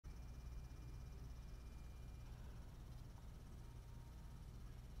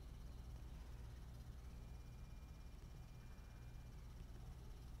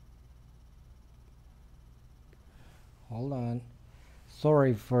hold on.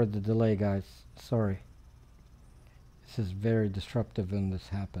 Sorry for the delay, guys. Sorry. This is very disruptive when this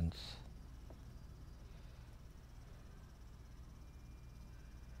happens.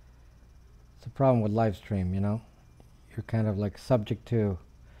 It's a problem with live stream, you know? You're kind of like subject to,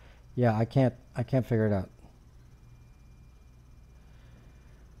 yeah, I can't figure it out.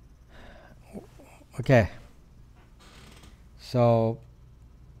 Okay. So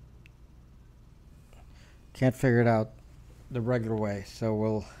can't figure it out the regular way, so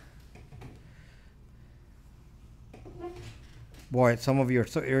we'll, boy, some of you are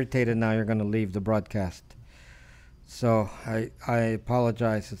so irritated now you're going to leave the broadcast. So I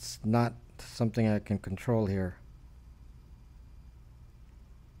apologize. It's not something I can control here.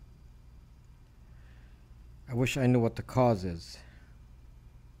 I wish I knew what the cause is.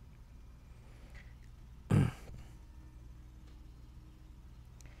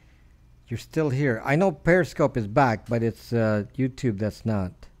 You're still here. I know Periscope is back, but it's YouTube that's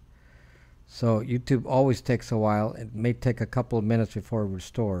not. So YouTube always takes a while. It may take a couple of minutes before it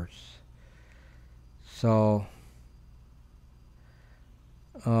restores. So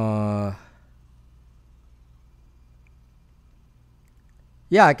yeah,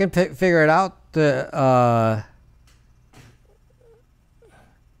 I can figure it out.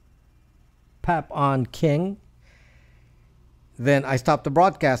 Pap on King. Then I stop the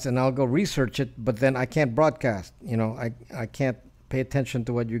broadcast and I'll go research it, but then I can't broadcast. You know, I can't pay attention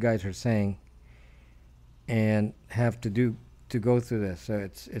to what you guys are saying and have to go through this. So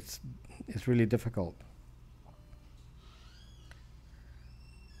it's really difficult.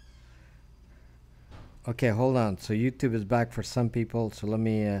 Okay, hold on. So YouTube is back for some people. So let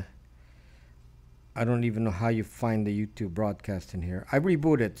me I don't even know how you find the YouTube broadcast in here. I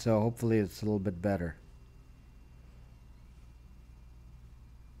rebooted, so hopefully it's a little bit better.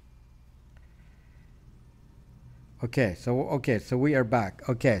 Okay, so we are back.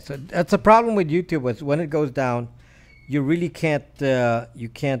 Okay, so that's a problem with YouTube. Is when it goes down, you really can't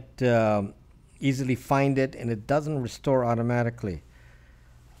easily find it, and it doesn't restore automatically.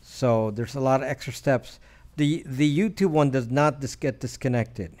 So there's a lot of extra steps. The YouTube one does not get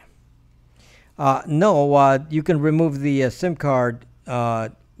disconnected. No, you can remove the SIM card.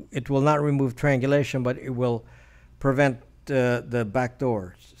 It will not remove triangulation, but it will prevent the back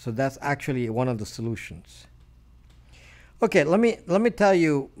doors. So that's actually one of the solutions. Okay, let me tell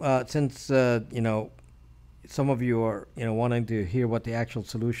you, since you know, some of you are wanting to hear what the actual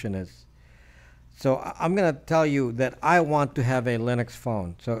solution is. So I'm gonna tell you that I want to have a Linux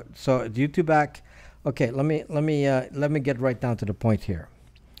phone. So YouTube back. Okay, let me get right down to the point here.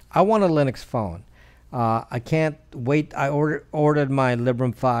 I want a Linux phone. I can't wait. I ordered my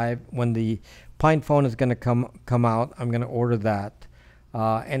Librem 5. When the Pine phone is gonna come out, I'm gonna order that.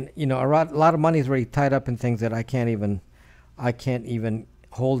 And you know, a lot of money is already tied up in things that I can't even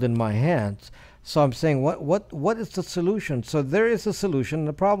hold in my hands. So I'm saying, what is the solution? So there is a solution.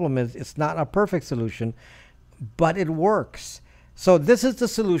 The problem is it's not a perfect solution, but it works. So this is the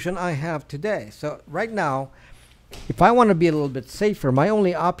solution I have today. So right now, if I want to be a little bit safer, my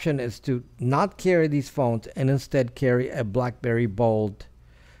only option is to not carry these phones and instead carry a BlackBerry Bold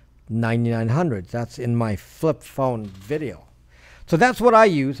 9900. That's in my flip phone video. So that's what I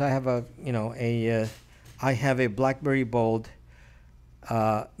use. I have I have a BlackBerry Bold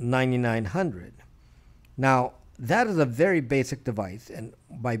 9900. Now that is a very basic device, and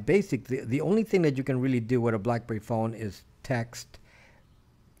by basic, the only thing that you can really do with a BlackBerry phone is text,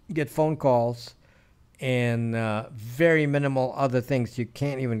 get phone calls, and very minimal other things. You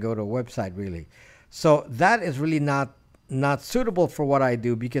can't even go to a website really. So that is really not suitable for what I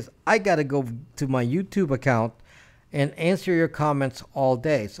do, because I got to go to my YouTube account and answer your comments all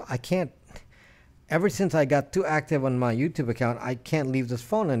day. So I can't. Ever since I got too active on my YouTube account, I can't leave this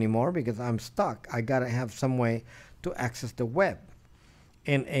phone anymore because I'm stuck. I gotta have some way to access the web.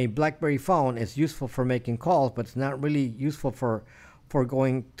 And a BlackBerry phone is useful for making calls, but it's not really useful for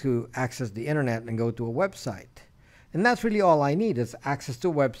going to access the internet and go to a website. And that's really all I need, is access to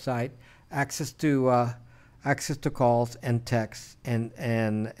a website, access to calls and texts and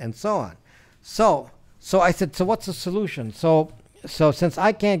so on. So I said, so what's the solution? So since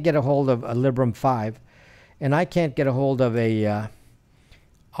I can't get a hold of a Librem 5, and I can't get a hold of a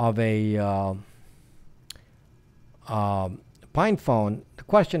Pine phone, the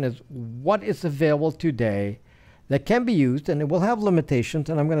question is, what is available today that can be used, and it will have limitations,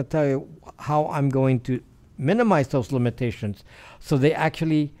 and I'm going to tell you how I'm going to minimize those limitations so they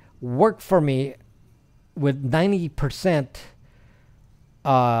actually work for me with 90%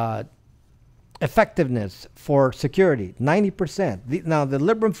 effectiveness for security. 90%. Now the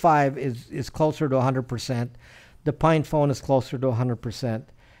Librem 5 is closer to 100%. The Pine phone is closer to 100%.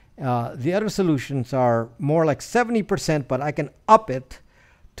 The other solutions are more like 70%, but I can up it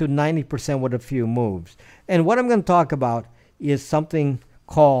to 90% with a few moves. And what I'm going to talk about is something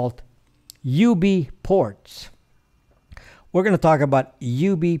called UB ports. We're going to talk about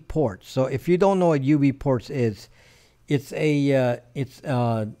UB ports. So if you don't know what UB ports is, it's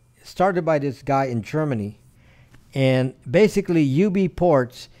started by this guy in Germany, and basically UB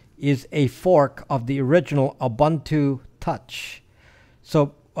ports is a fork of the original Ubuntu Touch.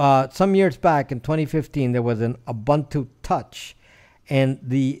 So some years back in 2015, there was an Ubuntu Touch, and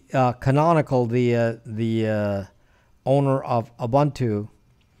the Canonical, the owner of Ubuntu,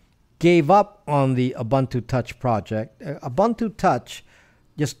 gave up on the Ubuntu Touch project. Ubuntu Touch,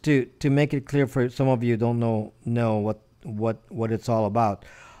 just to make it clear for some of you who don't know what it's all about.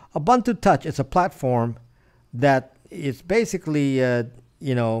 Ubuntu Touch is a platform that is basically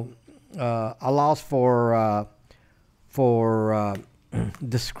allows for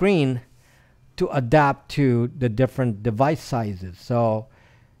the screen to adapt to the different device sizes. So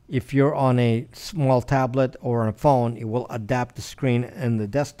if you're on a small tablet or a phone, it will adapt the screen and the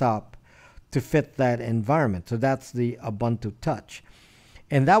desktop to fit that environment. So that's the Ubuntu Touch.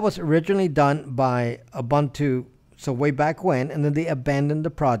 And that was originally done by Ubuntu, so way back when, and then they abandoned the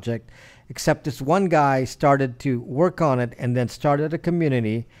project, except this one guy started to work on it and then started a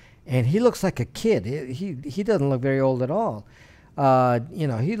community, and he looks like a kid. He doesn't look very old at all.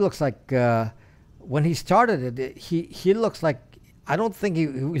 He looks like, when he started it, he looks like, I don't think he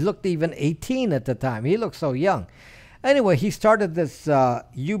looked even 18 at the time. He looked so young. Anyway, he started this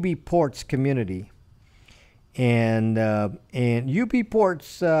UB Ports community, and UB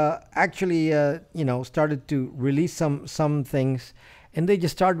Ports actually started to release some things, and they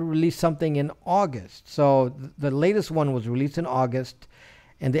just started to release something in August. So the latest one was released in August,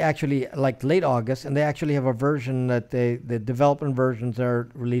 and they actually, like late August, and they actually have a version that the development versions are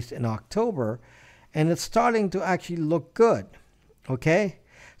released in October, and it's starting to actually look good. Okay.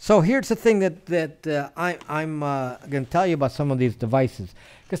 So here's the thing that I'm going to tell you about some of these devices.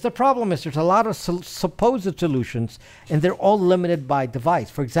 Because the problem is there's a lot of supposed solutions, and they're all limited by device.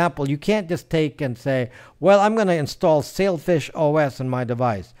 For example, you can't just take and say, well, I'm going to install Sailfish OS on my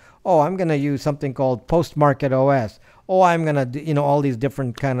device. Oh, I'm going to use something called Postmarket OS. Oh, I'm going to do, all these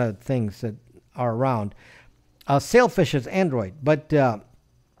different kind of things that are around. Sailfish is Android, but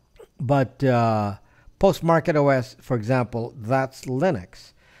Postmarket OS, for example, that's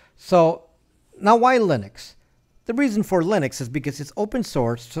Linux. So now why Linux? The reason for Linux is because it's open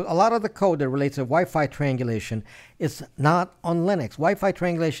source, so a lot of the code that relates to Wi-Fi triangulation is not on Linux. Wi-Fi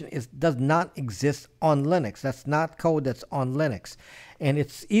triangulation does not exist on Linux. That's not code that's on Linux. And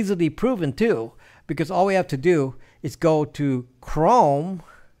it's easily proven too, because all we have to do is go to Chrome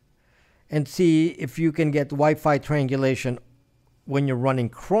and see if you can get Wi-Fi triangulation when you're running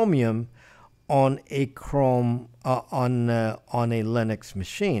Chromium on a on a Linux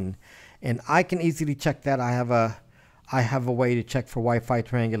machine, and I can easily check that. I have a way to check for Wi-Fi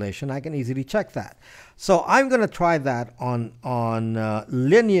triangulation. I can easily check that. So I'm going to try that on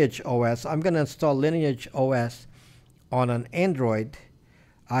Lineage OS. I'm going to install Lineage OS on an Android.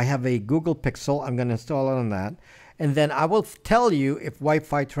 I have a Google Pixel. I'm going to install it on that, and then I will tell you if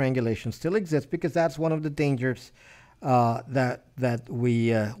Wi-Fi triangulation still exists, because that's one of the dangers that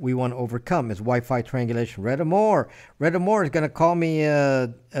we want to overcome is Wi-Fi triangulation. Reda Moore is going to call me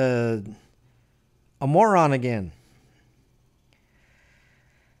a moron again.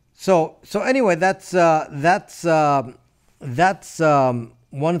 So anyway, that's one of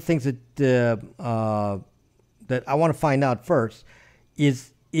the things that I want to find out first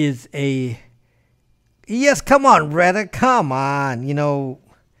is a yes. Come on, Reda, come on.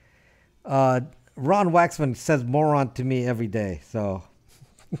 Ron Waxman says moron to me every day, so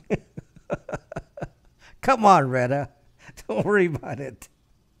come on, Reda. Don't worry about it.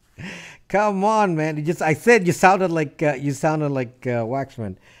 Come on, man. I said you sounded like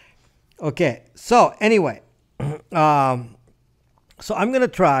Waxman. Okay, so anyway, so I'm gonna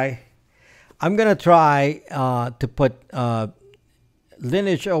try to put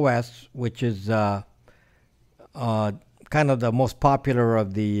Lineage OS, which is kind of the most popular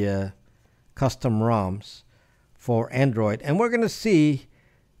of the custom ROMs for Android, and we're going to see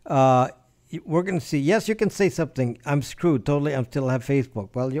yes, you can say something, I'm screwed totally, I still have Facebook.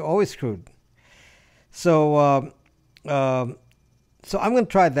 Well, you're always screwed. So I'm going to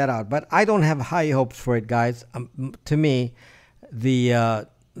try that out, but I don't have high hopes for it, guys. To me, the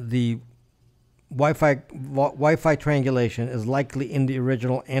Wi-Fi triangulation is likely in the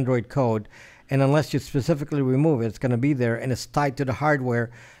original Android code, and unless you specifically remove it, it's going to be there, and it's tied to the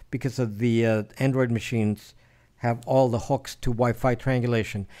hardware, because of the Android machines have all the hooks to Wi-Fi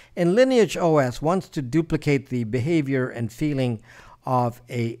triangulation. And Lineage OS wants to duplicate the behavior and feeling of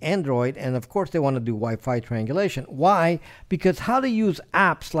a Android, and of course they want to do Wi-Fi triangulation. Why? Because how to use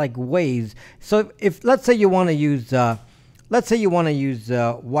apps like Waze. So if let's say you want to use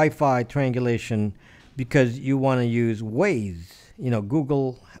Wi-Fi triangulation because you want to use Waze. You know,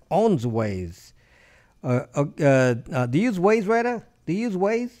 Google owns Waze. Do you use Waze, Retta? Do you use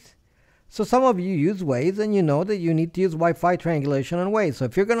Waze? So some of you use Waze, and you know that you need to use Wi-Fi triangulation on Waze. So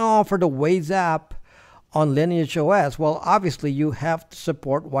if you're going to offer the Waze app on Lineage OS, well, obviously you have to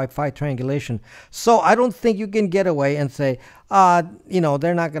support Wi-Fi triangulation. So I don't think you can get away and say,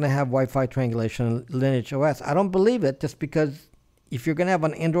 they're not going to have Wi-Fi triangulation on Lineage OS. I don't believe it, just because if you're going to have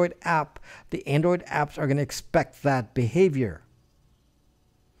an Android app, the Android apps are going to expect that behavior.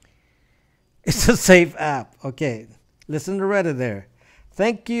 It's a safe app. Okay, listen to Reddit there.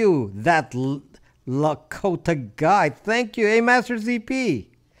 Thank you, that Lakota guy. Thank you, Master ZP.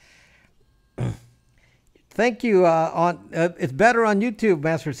 Thank you. It's better on YouTube,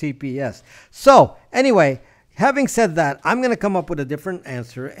 Master CP. Yes. So anyway, having said that, I'm going to come up with a different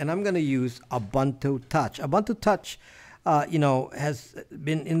answer, and I'm going to use Ubuntu Touch. Ubuntu Touch, has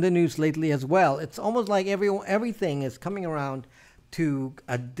been in the news lately as well. It's almost like everything is coming around to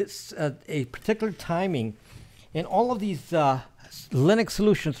a particular timing, and all of these Linux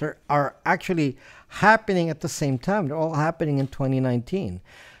solutions are actually happening at the same time. They're all happening in 2019.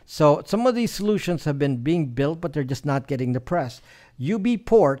 So some of these solutions have been being built, but they're just not getting the press. UB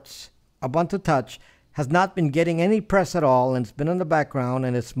Ports, Ubuntu Touch, has not been getting any press at all, and it's been in the background,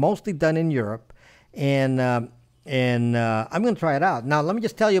 and it's mostly done in Europe. And I'm going to try it out. Now, let me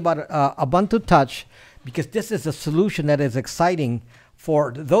just tell you about Ubuntu Touch, because this is a solution that is exciting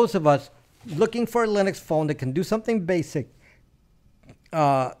for those of us looking for a Linux phone that can do something basic,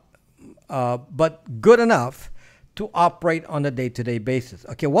 but good enough to operate on a day-to-day basis.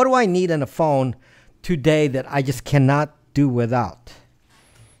 Okay, what do I need in a phone today that I just cannot do without?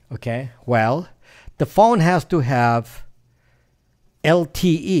 Okay, well, the phone has to have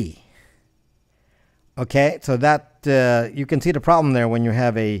LTE. Okay, so that you can see the problem there when you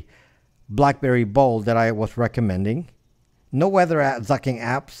have a BlackBerry Bold that I was recommending. No weather zucking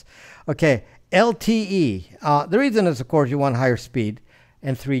apps. Okay, LTE. The reason is, of course, you want higher speed,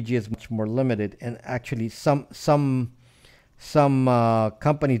 and 3G is much more limited. And actually, some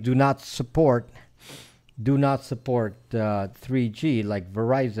companies do not support 3G, like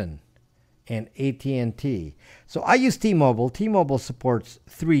Verizon and AT&T. So I use T-Mobile. T-Mobile supports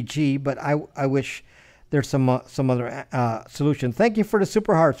 3G, but I wish there's some other solution. Thank you for the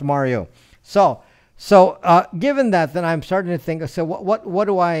super hearts, Mario. So given that, then I'm starting to think. So what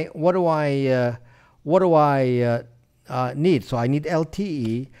do I need? So I need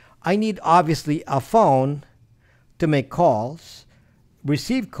LTE. I need obviously a phone to make calls,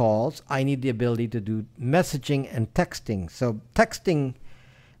 receive calls. I need the ability to do messaging and texting. So texting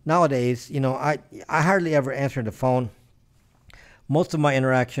nowadays, I hardly ever answer the phone. Most of my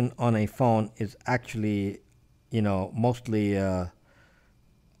interaction on a phone is actually, mostly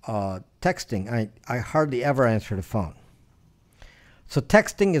texting. I hardly ever answer the phone. So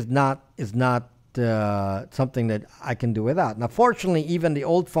texting is not something that I can do without. Now, fortunately, even the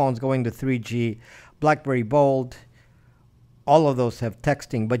old phones going to 3G, BlackBerry Bold, all of those have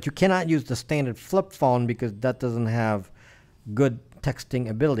texting, but you cannot use the standard flip phone because that doesn't have good texting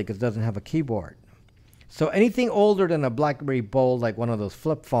ability because it doesn't have a keyboard. So anything older than a BlackBerry Bold, like one of those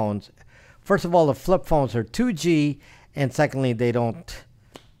flip phones, first of all, the flip phones are 2G, and secondly, they don't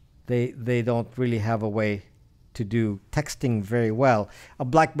really have a way to do texting very well. A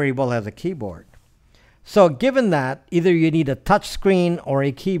BlackBerry Bold has a keyboard. So given that, either you need a touch screen or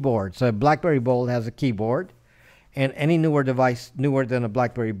a keyboard. So a BlackBerry Bold has a keyboard, and any newer device, newer than a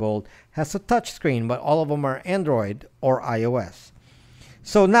BlackBerry Bold, has a touch screen, but all of them are Android or iOS.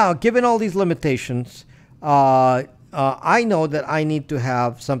 So now, given all these limitations, I know that I need to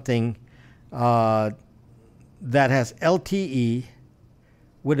have something that has LTE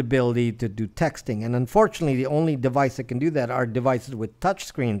with ability to do texting. And unfortunately, the only device that can do that are devices with touch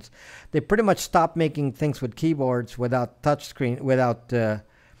screens. They pretty much stopped making things with keyboards without touch screen, without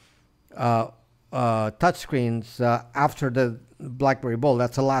touch screens after the BlackBerry Bold.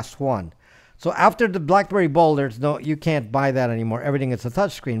 That's the last one. So after the BlackBerry Bold, you can't buy that anymore. Everything is a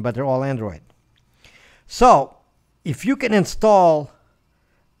touch screen, but they're all Android. So if you can install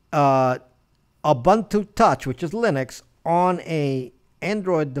Ubuntu Touch, which is Linux, on a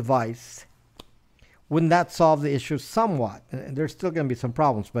Android device, wouldn't that solve the issue somewhat? And there's still going to be some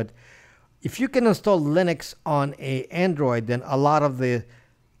problems, but if you can install Linux on a Android, then a lot of the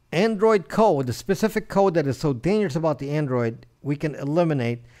Android code, the specific code that is so dangerous about the Android, we can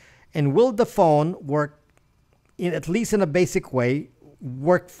eliminate. And will the phone work, at least in a basic way,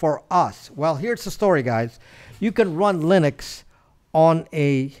 work for us? Well, here's the story, guys. You can run Linux on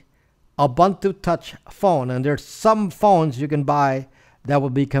a Ubuntu Touch phone, and there's some phones you can buy that will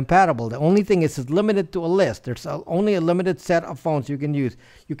be compatible. The only thing is it's limited to a list. There's only a limited set of phones you can use.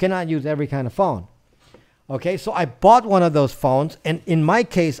 You cannot use every kind of phone. Okay, so I bought one of those phones, and in my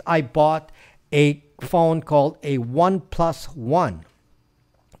case, I bought a phone called a OnePlus One,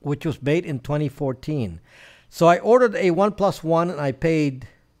 which was made in 2014. So I ordered a OnePlus One, and I paid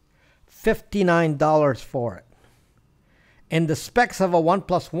 $59 for it. And the specs of a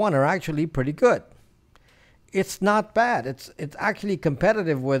OnePlus One are actually pretty good. It's not bad. It's actually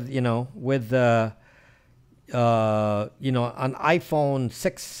competitive with an iPhone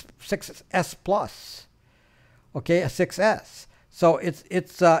 6s Plus, okay, a 6s. So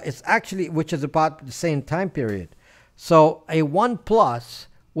it's actually, which is about the same time period. So a OnePlus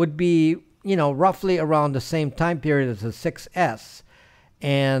would be roughly around the same time period as a 6s,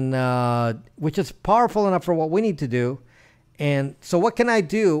 and which is powerful enough for what we need to do. And so what can I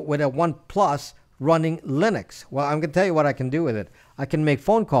do with a OnePlus running Linux? Well, I'm going to tell you what I can do with it. I can make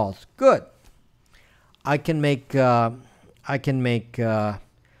phone calls. Good. I can do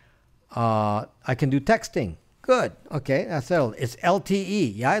texting. Good. Okay, that's it. It's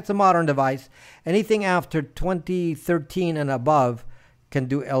LTE. Yeah, it's a modern device. Anything after 2013 and above can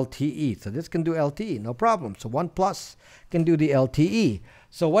do LTE. So this can do LTE, no problem. So OnePlus can do the LTE.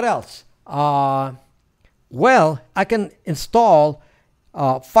 So what else? Well, I can install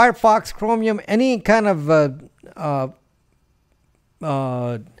Firefox, Chromium, any kind of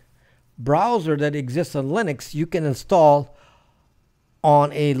browser that exists on Linux, you can install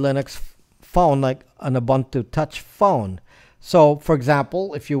on a Linux phone, like an Ubuntu Touch phone. So, for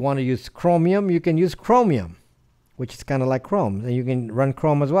example, if you want to use Chromium, you can use Chromium, which is kind of like Chrome, and you can run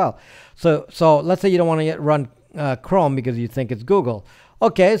Chrome as well. So let's say you don't want to run Chrome because you think it's Google.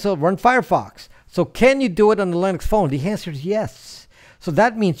 Okay, so run Firefox. So can you do it on the Linux phone? The answer is yes. So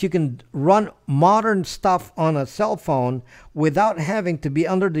that means you can run modern stuff on a cell phone without having to be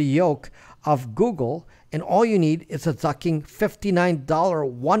under the yoke of Google. And all you need is a fucking $59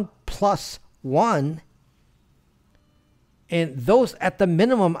 OnePlus One. And those, at the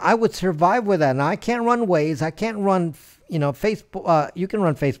minimum, I would survive with that. Now, I can't run Waze. I can't run, Facebook. You can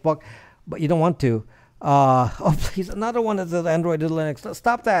run Facebook, but you don't want to. Oh, please, another one is Android to Linux.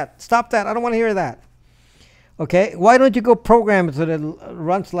 Stop that. Stop that. I don't want to hear that. Okay, why don't you go program it so that it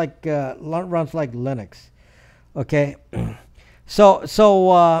runs like Linux? Okay,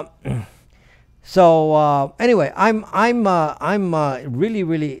 anyway, I'm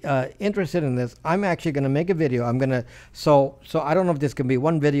really interested in this. I'm actually going to make a video. So I don't know if this can be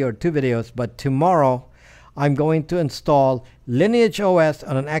one video or two videos, but tomorrow I'm going to install Lineage OS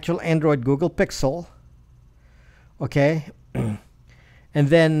on an actual Android Google Pixel. Okay, and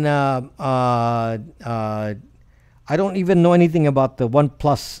then I don't even know anything about the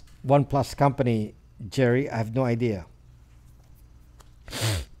OnePlus company, Jerry. I have no idea.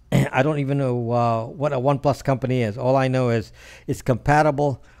 I don't even know what a OnePlus company is. All I know is it's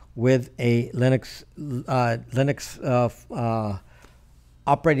compatible with a Linux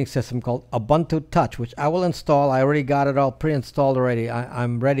operating system called Ubuntu Touch, which I will install. I already got it all pre-installed already.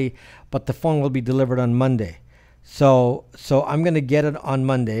 I'm ready, but the phone will be delivered on Monday. So I'm going to get it on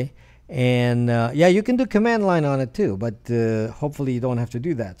Monday. And yeah, you can do command line on it too, but hopefully you don't have to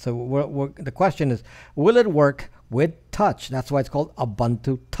do that. So the question is, will it work with touch? That's why it's called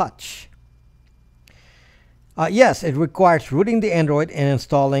Ubuntu Touch. Yes, it requires rooting the Android and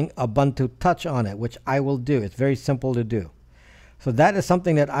installing Ubuntu Touch on it, which I will do. It's very simple to do. So that is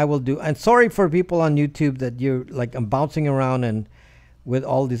something that I will do. And sorry for people on YouTube that you're like, I'm bouncing around and with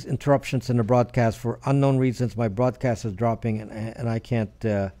all these interruptions in the broadcast for unknown reasons. My broadcast is dropping and I can't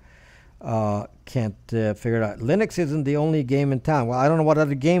figure it out. Linux isn't the only game in town. Well, I don't know what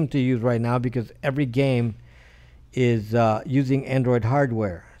other game to use right now because every game is using Android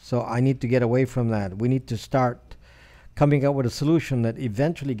hardware. So I need to get away from that. We need to start coming up with a solution that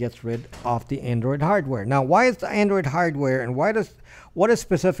eventually gets rid of the Android hardware. Now, why is the Android hardware and what is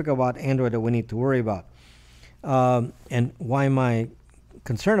specific about Android that we need to worry about? And why am I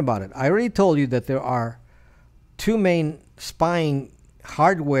concerned about it? I already told you that there are two main spying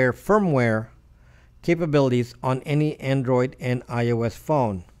hardware firmware capabilities on any Android and iOS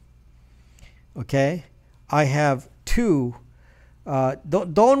phone. Okay, I have two.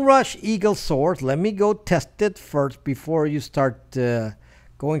 Don't rush Eagle Source. Let me go test it first before you start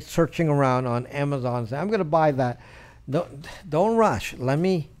going searching around on Amazon. Say, I'm going to buy that. Don't rush. Let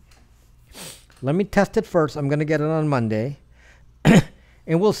me Let me test it first. I'm going to get it on Monday.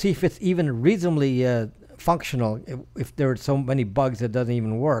 And we'll see if it's even reasonably functional. If there are so many bugs it doesn't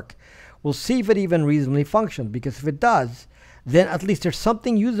even work. We'll see if it even reasonably functions. Because if it does, then at least there's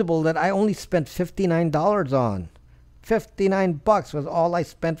something usable that I only spent $59 on. $59 was all I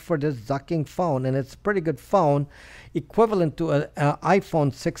spent for this zucking phone. And it's a pretty good phone. Equivalent to an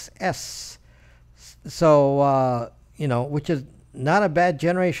iPhone 6S. So, you know, which is not a bad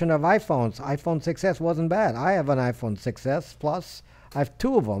generation of iPhones. iPhone 6S wasn't bad. I have an iPhone 6S Plus. I have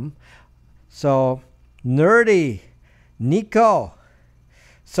 2 of them. So, nerdy. Nico.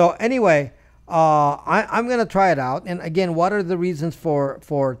 So, anyway, I'm going to try it out. And again, what are the reasons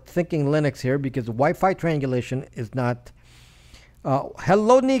for thinking Linux here? Because Wi-Fi triangulation is not...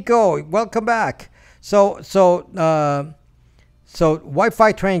 hello, Nico. Welcome back. So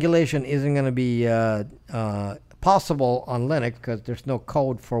Wi-Fi triangulation isn't going to be possible on Linux because there's no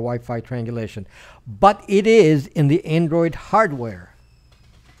code for Wi-Fi triangulation. But it is in the Android hardware.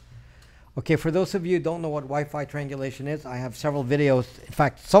 Okay, for those of you who don't know what Wi-Fi triangulation is, I have several videos. In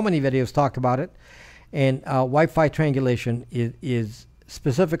fact, so many videos talk about it. And Wi-Fi triangulation is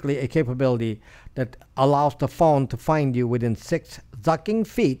specifically a capability that allows the phone to find you within 6 zucking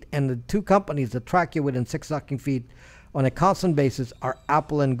feet. And the 2 companies that track you within 6 zucking feet on a constant basis are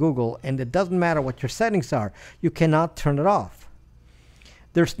Apple and Google. And it doesn't matter what your settings are. You cannot turn it off.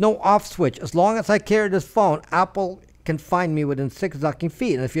 There's no off switch. As long as I carry this phone, Apple can find me within 6 zucking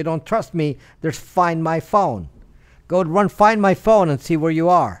feet. And if you don't trust me, there's Find My Phone. Go run Find My Phone and see where you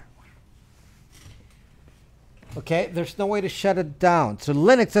are. Okay, there's no way to shut it down. So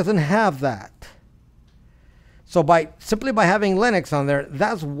Linux doesn't have that. So simply by having Linux on there,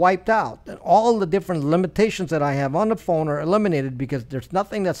 that's wiped out. And all the different limitations that I have on the phone are eliminated because there's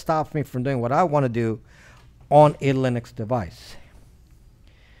nothing that stops me from doing what I want to do on a Linux device.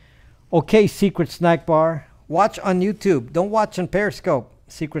 Okay, Secret Snack Bar. Watch on YouTube. Don't watch on Periscope.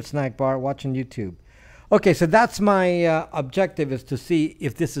 Secret Snack Bar. Watch on YouTube. Okay, so that's my objective, is to see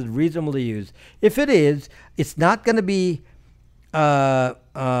if this is reasonably used. If it is, it's not going to be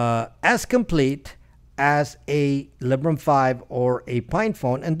as complete as a Librem 5 or a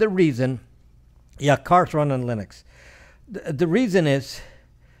PinePhone. And the reason, yeah, cars run on Linux. The reason is,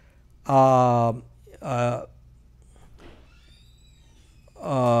 what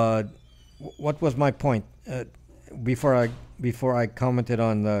was my point before I commented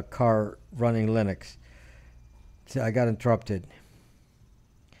on the car running Linux? I got interrupted.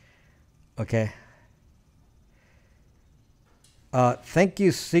 Okay. Thank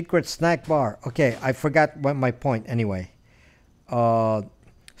you, Secret Snack Bar. Okay, I forgot what my point anyway. So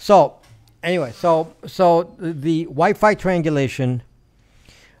the Wi-Fi triangulation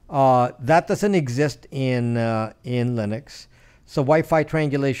that doesn't exist in Linux. So Wi-Fi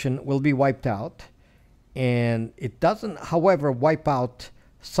triangulation will be wiped out, and it doesn't, however, wipe out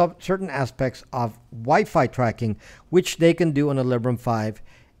certain aspects of Wi-Fi tracking, which they can do on a Librem 5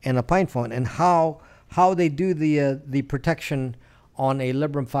 and a PinePhone. And how they do the protection on a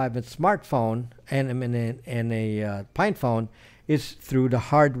Librem 5 and smartphone and a PinePhone is through the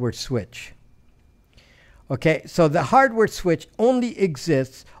hardware switch. Okay, so the hardware switch only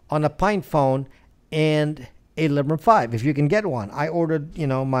exists on a PinePhone and a Librem 5, if you can get one. I ordered,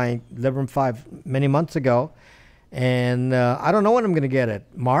 my Librem 5 many months ago. And I don't know when I'm going to get it.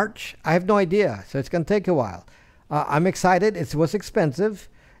 March? I have no idea. So it's going to take a while. I'm excited. It was expensive.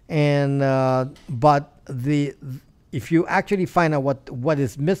 And but if you actually find out what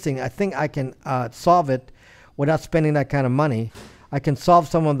is missing, I think I can solve it without spending that kind of money. I can solve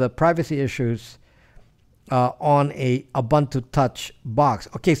some of the privacy issues on a Ubuntu Touch box.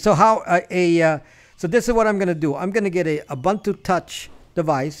 Okay, so so this is what I'm going to do. I'm going to get a Ubuntu Touch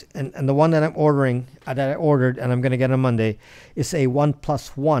device, and the one that I'm ordering, that I ordered, and I'm going to get on Monday, is a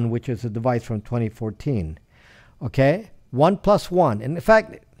OnePlus One, which is a device from 2014. Okay, OnePlus One, and in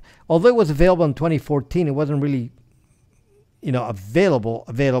fact, although it was available in 2014, it wasn't really, available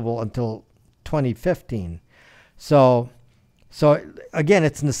until 2015. So again,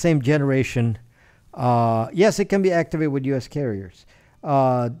 it's in the same generation. Yes, it can be activated with U.S. carriers.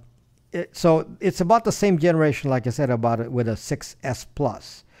 So it's about the same generation, like I said, about it with a 6S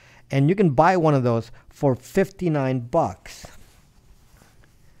Plus. And you can buy one of those for $59.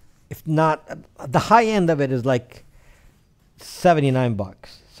 If not, the high end of it is like $79.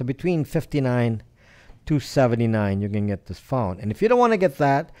 So between $59 to $79, you can get this phone. And if you don't want to get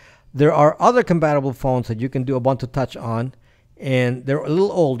that, there are other compatible phones that you can do Ubuntu Touch on. And they're a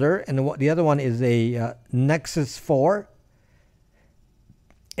little older. And the other one is a Nexus 4.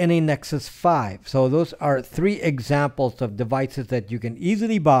 And a Nexus 5. So those are 3 examples of devices that you can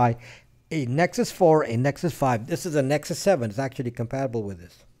easily buy a Nexus 4, a Nexus 5. This is a Nexus 7. It's actually compatible with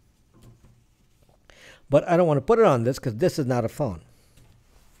this. But I don't want to put it on this because this is not a phone.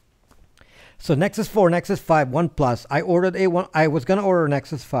 So Nexus 4, Nexus 5, OnePlus. I ordered a one. I was gonna order a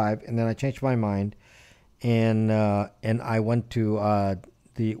Nexus 5, and then I changed my mind, and I went to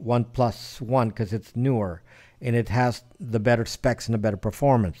the OnePlus One because it's newer and it has the better specs and the better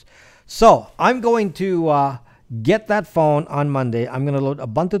performance. So I'm going to get that phone on Monday. I'm going to load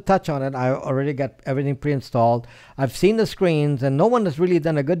Ubuntu Touch on it. I already got everything pre-installed. I've seen the screens, and no one has really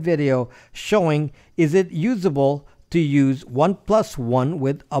done a good video showing is it usable to use OnePlus One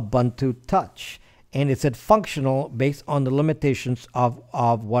with Ubuntu Touch. And is it functional based on the limitations of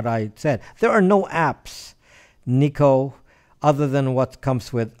what I said. There are no apps, Nico, other than what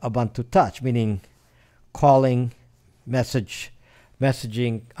comes with Ubuntu Touch, meaning calling,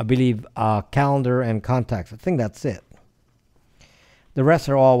 messaging, I believe, calendar and contacts. I think that's it. The rest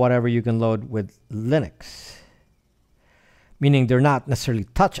are all whatever you can load with Linux. Meaning they're not necessarily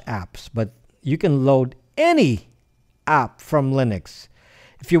touch apps, but you can load any app from Linux.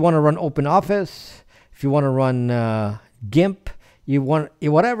 If you want to run OpenOffice, if you want to run GIMP,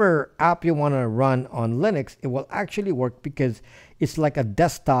 whatever app you want to run on Linux, it will actually work because it's like a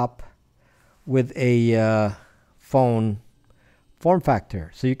desktop with a phone form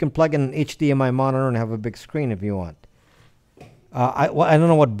factor. So you can plug in an HDMI monitor and have a big screen if you want. I don't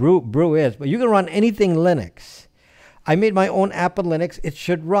know what Brew is, but you can run anything Linux. I made my own app on Linux. It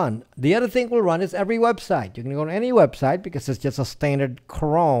should run. The other thing will run is every website. You can go to any website because it's just a standard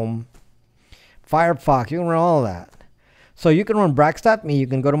Chrome, Firefox. You can run all of that. So you can run Brax.me. You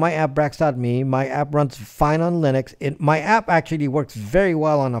can go to my app, Brax.me. My app runs fine on Linux. My app actually works very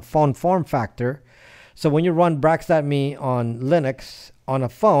well on a phone form factor. So when you run Brax.me on Linux on a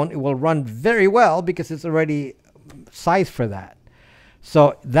phone, it will run very well because it's already sized for that.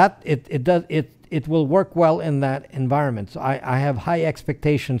 So that it will work well in that environment. So I have high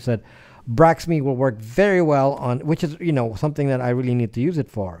expectations that Brax.me will work very well on, which is something that I really need to use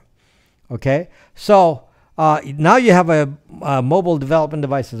it for. Okay, so now you have a mobile development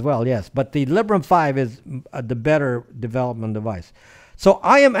device as well, yes. But the Librem 5 is the better development device. So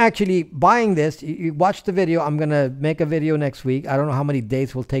I am actually buying this. You watch the video. I'm going to make a video next week. I don't know how many days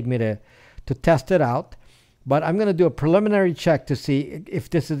it will take me to test it out. But I'm going to do a preliminary check to see if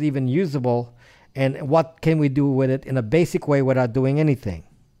this is even usable and what can we do with it in a basic way without doing anything.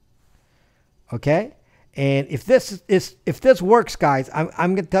 Okay? And if this works, guys,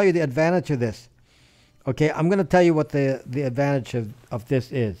 I'm going to tell you the advantage of this. Okay? I'm going to tell you what the advantage of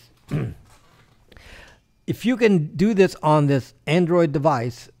this is. If you can do this on this Android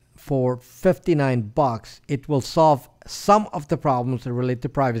device for $59, it will solve some of the problems that relate to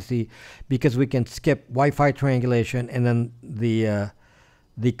privacy because we can skip Wi-Fi triangulation and then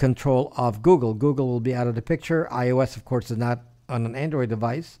the control of Google. Google will be out of the picture. iOS, of course, is not on an Android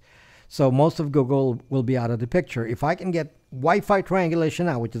device. So most of Google will be out of the picture. If I can get Wi-Fi triangulation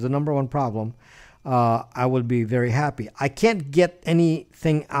out, which is the #1 problem, I will be very happy. I can't get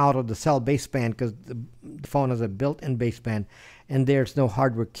anything out of the cell baseband because the phone has a built-in baseband, and there's no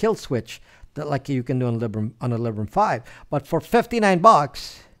hardware kill switch that like you can do on a Librem 5. But for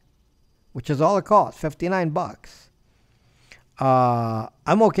 $59, which is all it costs, $59,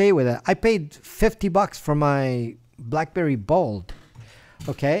 I'm okay with it. I paid $50 for my BlackBerry Bold.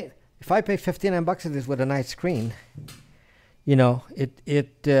 Okay, if I pay $59 for this with a nice screen, it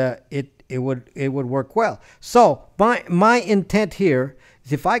would work well. So my intent here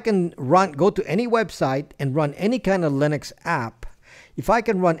is if I can go to any website and run any kind of Linux app, if I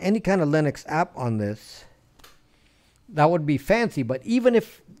can run any kind of Linux app on this, that would be fancy. But even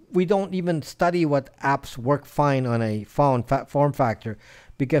if we don't even study what apps work fine on a phone form factor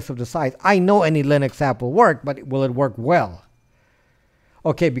because of the size, I know any Linux app will work, but will it work well?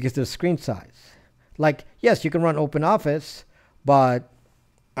 Okay, because of the screen size. Like, yes, you can run OpenOffice, but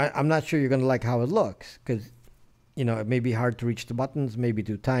I'm not sure you're going to like how it looks because, it may be hard to reach the buttons, maybe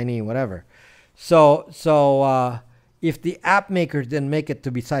too tiny, whatever. So if the app makers didn't make it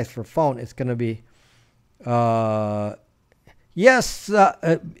to be sized for phone, it's going to be, yes,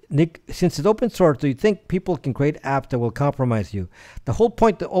 Nick, since it's open source, do you think people can create apps that will compromise you? The whole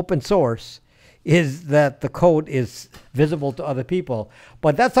point of open source is that the code is visible to other people.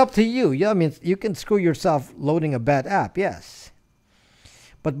 But that's up to you. Yeah, I mean, you can screw yourself loading a bad app, yes.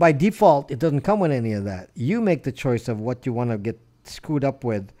 But by default, it doesn't come with any of that. You make the choice of what you want to get screwed up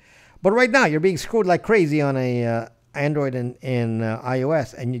with. But right now, you're being screwed like crazy on a Android and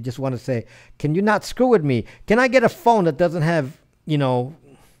iOS, and you just want to say, can you not screw with me? Can I get a phone that doesn't have,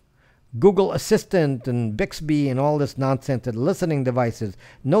 Google Assistant and Bixby and all this nonsense and listening devices.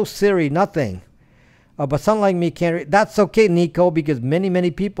 No Siri, nothing. But someone like me can't. That's okay, Nico, because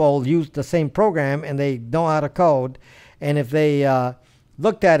many people use the same program and they know how to code. And if they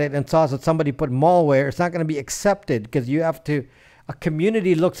looked at it and saw that somebody put malware, it's not going to be accepted because you have to. A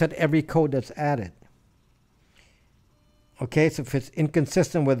community looks at every code that's added. Okay, so if it's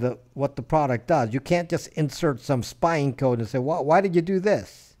inconsistent with what the product does, you can't just insert some spying code and say, why did you do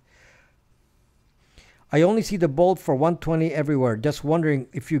this? I only see the Bolt for 120 everywhere. Just wondering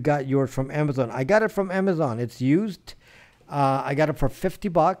if you got yours from Amazon. I got it from Amazon. It's used. I got it for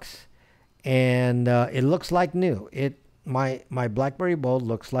 $50, and it looks like new. My BlackBerry Bolt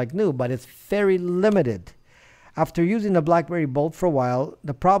looks like new, but it's very limited. After using the BlackBerry Bolt for a while,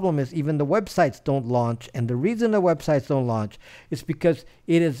 the problem is even the websites don't launch. And the reason the websites don't launch is because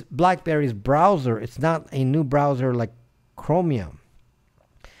it is BlackBerry's browser. It's not a new browser like Chromium,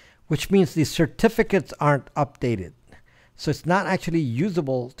 which means the certificates aren't updated. So it's not actually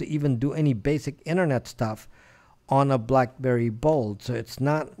usable to even do any basic internet stuff on a BlackBerry Bolt. So it's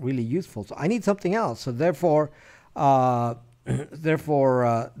not really useful. So I need something else. So therefore,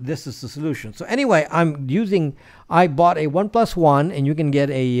 this is the solution. So anyway, I bought a OnePlus One, and you can get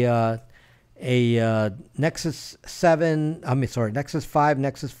a Nexus 7, Nexus 5,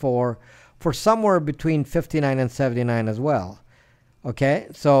 Nexus 4 for somewhere between $59 and $79 as well. Okay,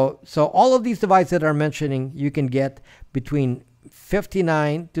 so all of these devices that I'm mentioning, you can get between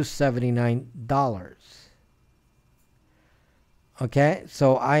 $59 to $79. Okay,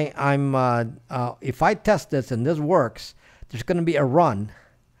 so if I test this and this works, there's going to be a run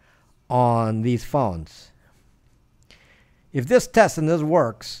on these phones. If this tests and this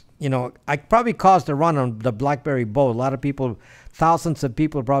works, I probably caused a run on the BlackBerry Bolt. A lot of people, thousands of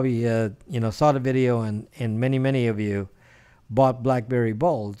people probably, saw the video, and many of you bought BlackBerry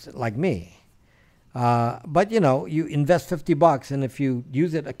Bolts like me. But you invest $50, and if you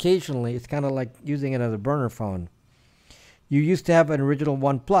use it occasionally, it's kind of like using it as a burner phone. You used to have an original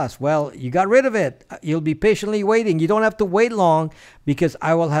OnePlus. Well, you got rid of it. You'll be patiently waiting. You don't have to wait long because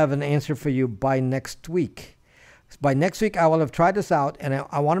I will have an answer for you by next week. By next week, I will have tried this out, and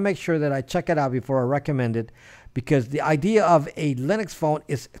I want to make sure that I check it out before I recommend it, because the idea of a Linux phone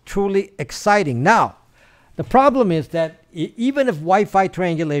is truly exciting. Now, the problem is that even if Wi-Fi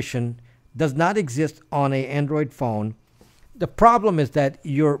triangulation does not exist on an Android phone, the problem is that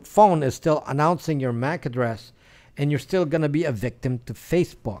your phone is still announcing your MAC address, and you're still going to be a victim to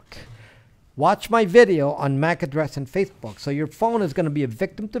Facebook. Watch my video on MAC address and Facebook. So your phone is going to be a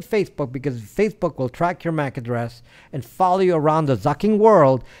victim to Facebook because Facebook will track your MAC address and follow you around the zucking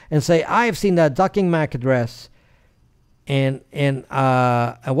world and say, I have seen that zucking MAC address. And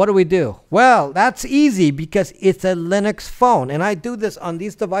what do we do? Well, that's easy because it's a Linux phone. And I do this on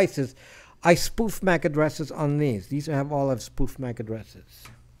these devices. I spoof MAC addresses on these. These all have spoof MAC addresses.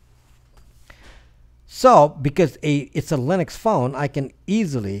 So, because it's a Linux phone, I can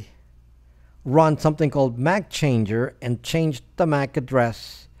easily run something called MAC Changer and change the MAC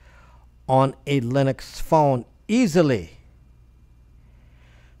address on a Linux phone easily.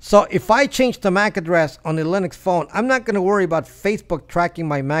 So if I change the MAC address on a Linux phone, I'm not going to worry about Facebook tracking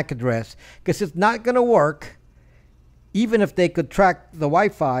my MAC address, because it's not going to work. Even if they could track the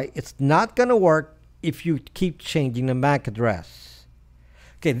Wi-Fi, it's not going to work if you keep changing the MAC address.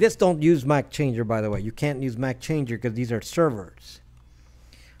 Okay, this don't use MAC Changer, by the way. You can't use MAC Changer because these are servers.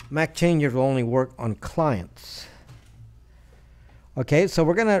 MAC Changers will only work on clients. Okay, so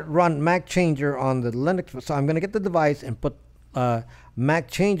we're going to run MAC Changer on the Linux. So I'm going to get the device and put MAC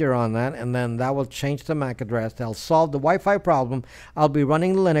Changer on that, and then that will change the MAC address. That'll solve the Wi-Fi problem. I'll be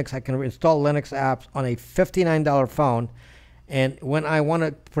running Linux. I can install Linux apps on a $59 phone. And when I want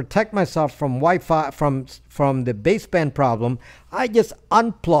to protect myself from Wi-Fi, from the baseband problem, I just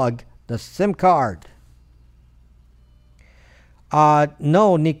unplug the SIM card.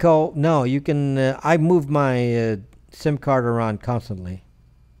 No, Nico, no. You can. I move my SIM card around constantly.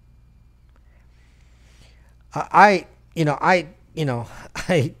 I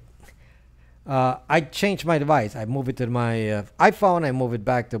change my device. I move it to my iPhone. I move it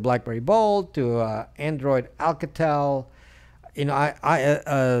back to BlackBerry Bolt, to Android Alcatel.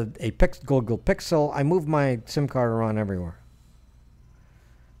 Google Pixel. I move my SIM card around everywhere.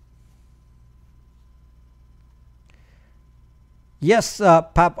 Yes,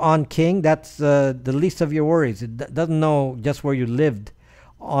 Pap on King. That's the least of your worries. It doesn't know just where you lived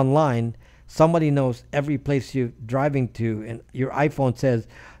online. Somebody knows every place you're driving to, and your iPhone says,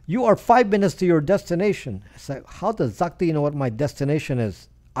 you are 5 minutes to your destination. It's like, how the zuck do you know what my destination is?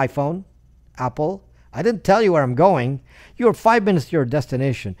 iPhone? Apple? I didn't tell you where I'm going. You're 5 minutes to your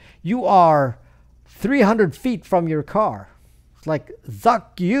destination. You are 300 feet from your car. It's like,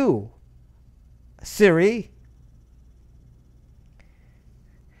 zuck you, Siri.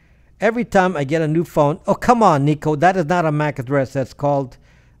 Every time I get a new phone, oh, come on, Nico, that is not a MAC address. That's called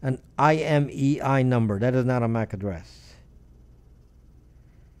an IMEI number. That is not a MAC address.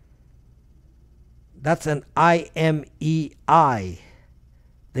 That's an IMEI.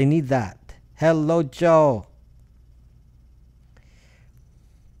 They need that. Hello, Joe.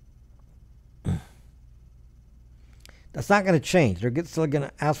 That's not going to change. They're still going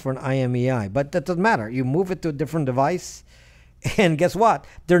to ask for an IMEI, but that doesn't matter. You move it to a different device, and guess what?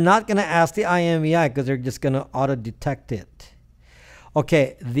 They're not going to ask the IMEI because they're just going to auto-detect it.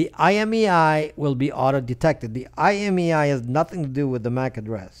 Okay, the IMEI will be auto-detected. The IMEI has nothing to do with the MAC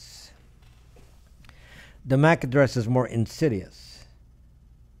address. The MAC address is more insidious.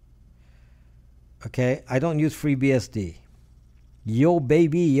 Okay, I don't use FreeBSD. Yo,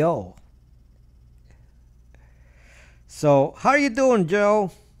 baby, yo. So, how are you doing,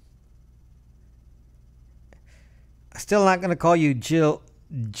 Joe? Still not going to call you Jill,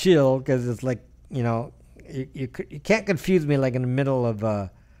 because it's like, you know, you can't confuse me like in the middle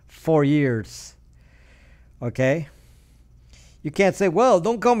of 4 years. Okay? You can't say, well,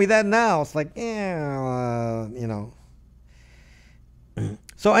 don't call me that now. It's like, yeah, you know.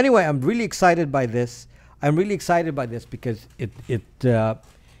 So anyway, I'm really excited by this. I'm really excited by this because it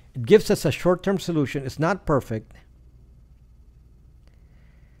gives us a short-term solution. It's not perfect.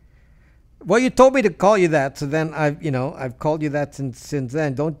 Well, you told me to call you that, so then I've called you that since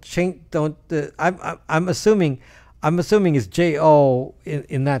then. Don't change. Don't. I'm assuming it's J-O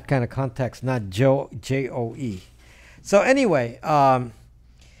in that kind of context, not J-O-E. So anyway,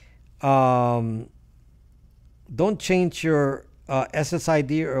 don't change your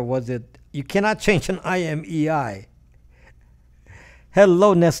SSID, or was it? You cannot change an IMEI.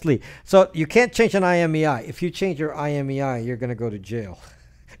 Hello, Nestle. So you can't change an IMEI. If you change your IMEI, you're gonna go to jail.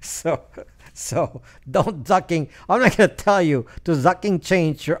 So don't zucking. I'm not going to tell you to zucking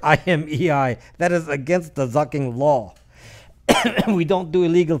change your IMEI. That is against the zucking law. We don't do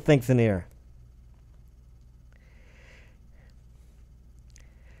illegal things in here.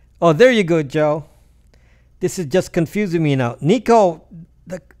 Oh, there you go, Joe. This is just confusing me now. Nico,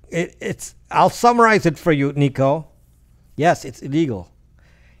 I'll summarize it for you, Nico. Yes, it's illegal.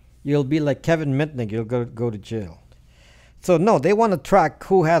 You'll be like Kevin Mitnick. You'll go to jail. So no, they want to track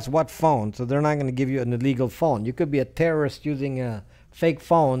who has what phone, so they're not going to give you an illegal phone. You could be a terrorist using a fake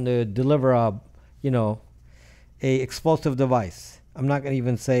phone to deliver a explosive device. I'm not going to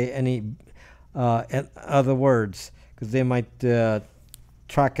even say any other words because they might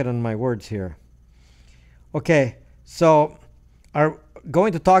track it on my words here. Okay, so are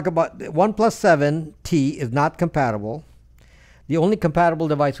going to talk about OnePlus 7T is not compatible. The only compatible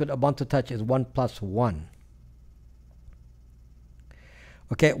device with Ubuntu Touch is OnePlus One.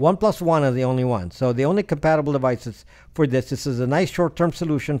 Okay, OnePlus One is the only one. So the only compatible devices for this is a nice short-term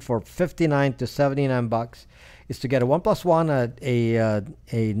solution for $59 to $79, is to get a OnePlus One,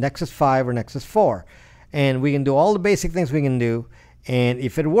 a Nexus 5 or Nexus 4. And we can do all the basic things we can do. And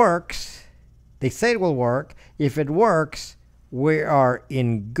if it works, they say it will work. If it works, we are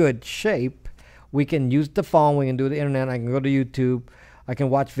in good shape. We can use the phone. We can do the internet. I can go to YouTube. I can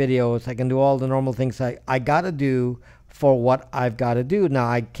watch videos. I can do all the normal things I got to do for what I've got to do. Now,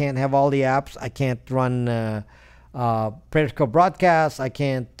 I can't have all the apps. I can't run Periscope broadcasts. I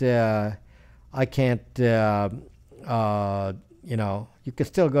can't, you know, you can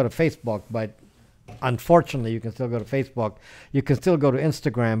still go to Facebook, but unfortunately, you can still go to Facebook. You can still go to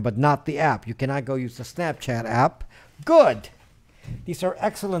Instagram, but not the app. You cannot go use the Snapchat app. Good. These are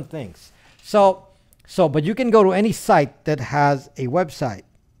excellent things. So, but you can go to any site that has a website,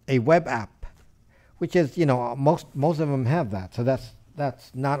 a web app, which is, you know, most of them have that. So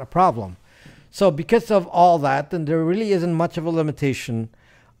that's not a problem. So because of all that, then there really isn't much of a limitation,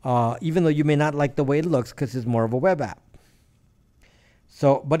 even though you may not like the way it looks because it's more of a web app.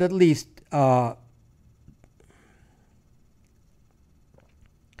 So, but at least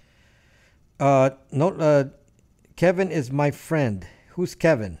Kevin is my friend. Who's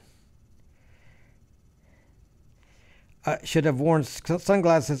Kevin? Should have worn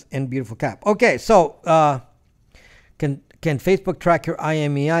sunglasses and beautiful cap. Okay, so can Facebook track your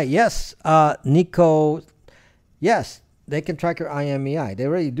IMEI? Yes, Nico. Yes, they can track your IMEI. They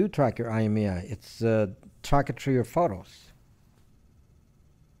already do track your IMEI. It's track it through your photos.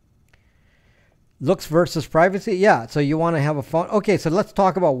 Looks versus privacy. Yeah, so you want to have a phone. Okay, so let's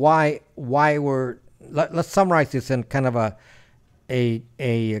talk about why let's summarize this in kind of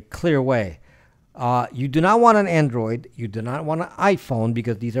a clear way. You do not want an Android. You do not want an iPhone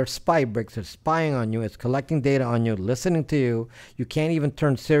because these are spy bricks. They're spying on you. It's collecting data on you, listening to you. You can't even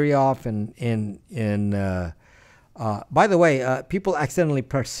turn Siri off. By the way, people accidentally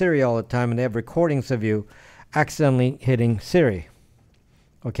press Siri all the time, and they have recordings of you accidentally hitting Siri.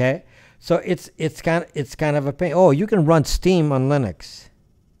 Okay, so it's kind of a pain. Oh, you can run Steam on Linux.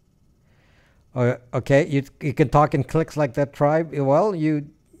 Okay, you can talk in clicks like that tribe. Well,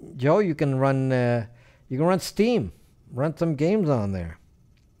 Joe, you can run Steam, run some games on there.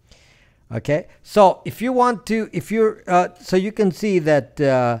 Okay, so if you want to, so you can see that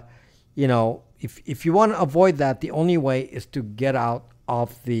if you want to avoid that, the only way is to get out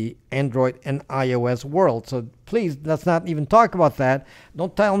of the Android and iOS world. So please, let's not even talk about that.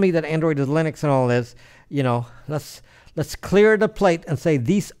 Don't tell me that Android is Linux and all this. Let's clear the plate and say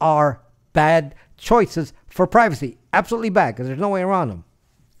these are bad choices for privacy. Absolutely bad, because there's no way around them.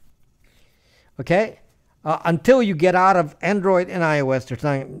 Okay? Until you get out of Android and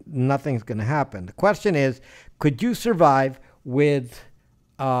iOS, nothing's going to happen. The question is, could you survive with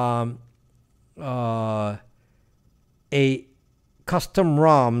a custom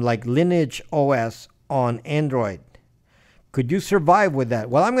ROM like Lineage OS on Android? Could you survive with that?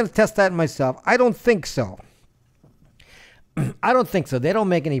 Well, I'm going to test that myself. I don't think so. I don't think so. They don't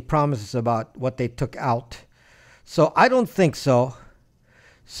make any promises about what they took out. So I don't think so.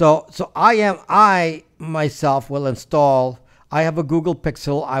 So I myself will install. I have a Google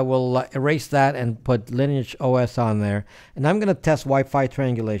Pixel. I will erase that and put Lineage OS on there. And I'm going to test Wi-Fi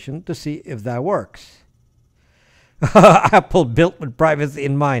triangulation to see if that works. Apple built with privacy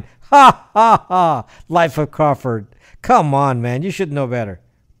in mind. Ha ha ha. Life of Crawford. Come on, man. You should know better.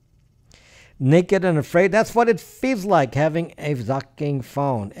 Naked and afraid. That's what it feels like having a sucking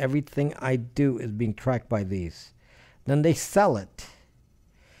phone. Everything I do is being tracked by these. Then they sell it.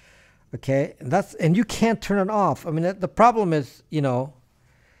 Okay, and you can't turn it off. I mean, the problem is, you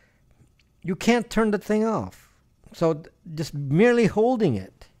can't turn the thing off. So just merely holding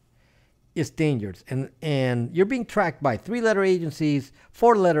it is dangerous. And you're being tracked by 3-letter agencies,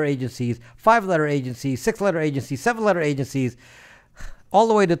 4-letter agencies, 5-letter agencies, 6-letter agencies, 7-letter agencies, all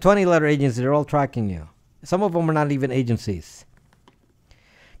the way to 20-letter agencies. They're all tracking you. Some of them are not even agencies.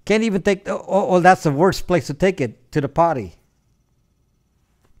 Can't even take, that's the worst place to take it, to the potty.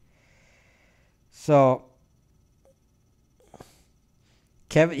 So,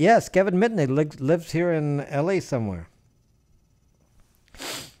 Kevin Midnight lives here in LA somewhere.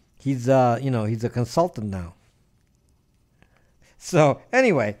 He's he's a consultant now. So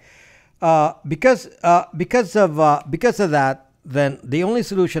anyway, because of that, then the only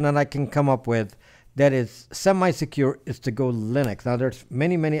solution that I can come up with that is semi-secure is to go Linux. Now there's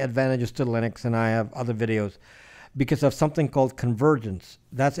many advantages to Linux, and I have other videos. Because of something called convergence.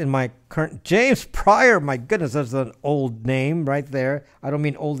 That's in my current... James Pryor, my goodness, that's an old name right there. I don't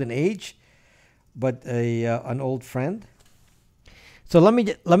mean old in age, but an old friend. So let me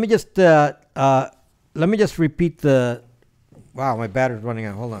just repeat the... Wow, my battery's running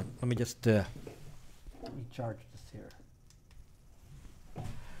out. Hold on. Let me just recharge this here.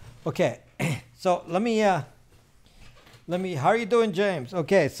 Okay, so let me... How are you doing, James?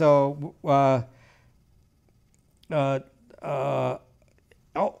 Okay, so...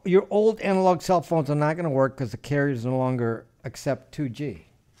 your old analog cell phones are not going to work because the carriers no longer accept 2G.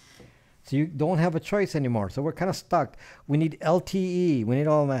 So you don't have a choice anymore. So we're kind of stuck. We need LTE. We need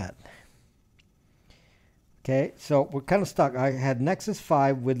all that. Okay, so we're kind of stuck. I had Nexus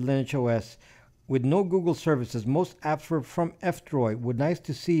 5 with Lineage OS with no Google services. Most apps were from F-Droid. Would nice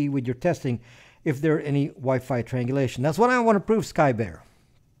to see with your testing if there are any Wi-Fi triangulation. That's what I want to prove, Skybear.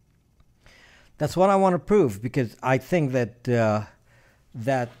 That's what I want to prove, because I think that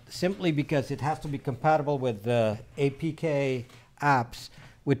that simply because it has to be compatible with APK apps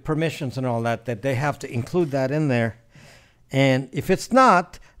with permissions and all that, that they have to include that in there. And if it's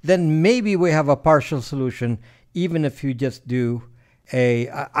not, then maybe we have a partial solution, even if you just do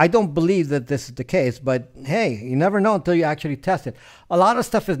I don't believe that this is the case, but hey, you never know until you actually test it. A lot of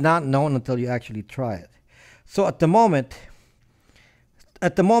stuff is not known until you actually try it. So at the moment,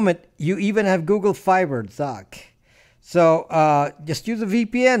 you even have Google Fiber, Zach. So just use a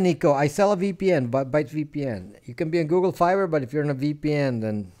VPN, Nico. I sell a VPN, Bytes VPN. You can be on Google Fiber, but if you're in a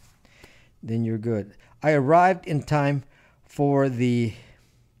VPN, then you're good. I arrived in time for the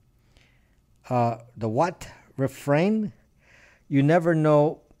what? Refrain? You never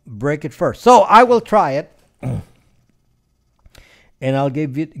know, break it first. So I will try it, and I'll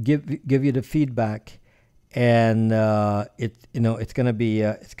give you the feedback. And it's gonna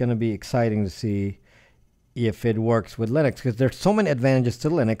be exciting to see if it works with Linux, because there's so many advantages to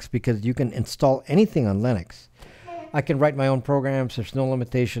Linux because you can install anything on Linux. I can write my own programs. There's no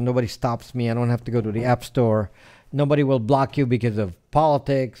limitation. Nobody stops me. I don't have to go to the App Store. Nobody will block you because of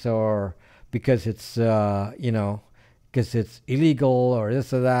politics or because it's, because it's illegal or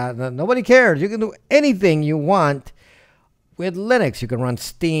this or that. Nobody cares. You can do anything you want with Linux. You can run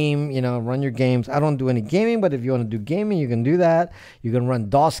Steam, run your games. I don't do any gaming, but if you want to do gaming, you can do that. You can run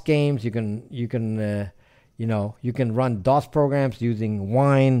DOS games. You can run DOS programs using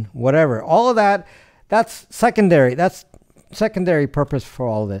Wine, whatever. All of that. That's secondary. That's secondary purpose for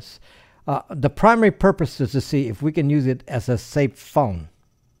all this. The primary purpose is to see if we can use it as a safe phone.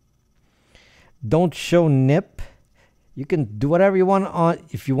 Don't show NIP. You can do whatever you want on.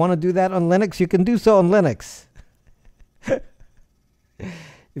 If you want to do that on Linux, you can do so on Linux.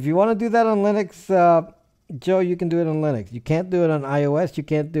 If you want to do that on Linux, Joe, you can do it on Linux. You can't do it on iOS. You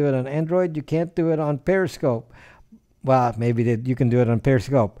can't do it on Android. You can't do it on Periscope. Well, maybe you can do it on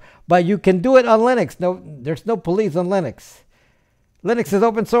Periscope, but you can do it on Linux. No, there's no police on Linux. Linux is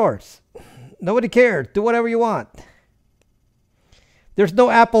open source. Nobody cares. Do whatever you want. There's no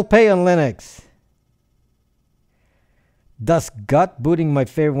Apple Pay on Linux. Thus, gut booting my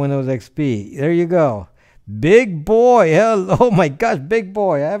favorite Windows XP. There you go. Big boy. Hello. Oh my gosh, big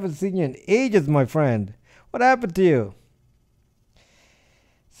boy. I haven't seen you in ages, my friend. What happened to you?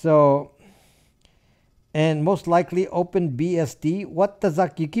 So, and most likely open BSD. What does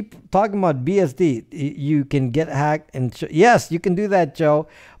that? You keep talking about BSD. You can get hacked, and yes, you can do that, Joe.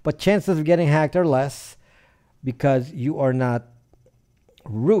 But chances of getting hacked are less because you are not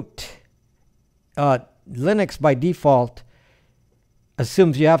root. Linux by default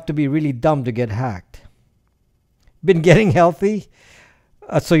assumes you have to be really dumb to get hacked. Been getting healthy,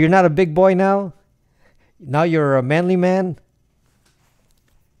 so you're not a big boy now. Now you're a manly man.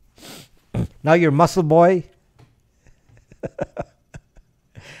 Now you're muscle boy.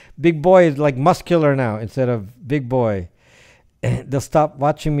 Big boy is like muscular now instead of big boy. They'll stop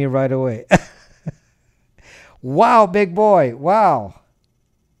watching me right away. Wow, big boy. Wow.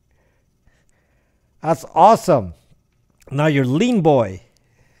 That's awesome. Now you're lean boy.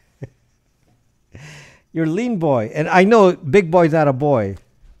 You're lean boy. And I know big boy's not a boy.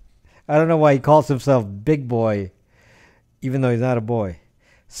 I don't know why he calls himself big boy, even though he's not a boy.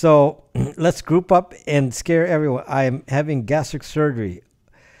 So let's group up and scare everyone. I am having gastric surgery.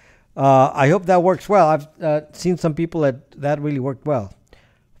 I hope that works well. I've seen some people that really worked well.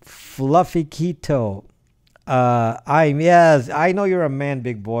 Fluffy Keto. Yes, I know you're a man,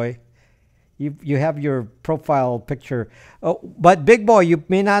 big boy. You have your profile picture. Oh, but big boy, you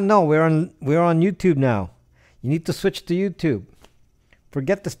may not know we're on YouTube now. You need to switch to YouTube.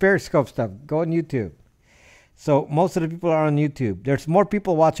 Forget the Periscope stuff. Go on YouTube. So most of the people are on YouTube. There's more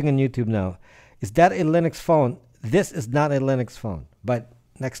people watching on YouTube now. Is that a Linux phone? This is not a Linux phone. But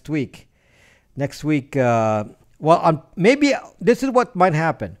next week, maybe this is what might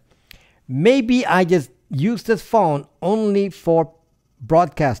happen. Maybe I just use this phone only for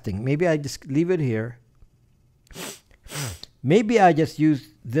broadcasting. Maybe I just leave it here. Maybe I just use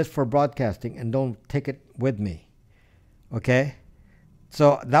this for broadcasting and don't take it with me. Okay?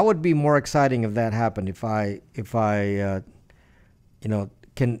 So that would be more exciting if that happened. If I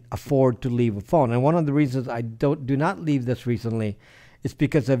can afford to leave a phone. And one of the reasons I do not leave this recently is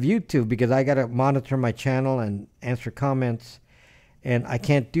because of YouTube. Because I got to monitor my channel and answer comments, and I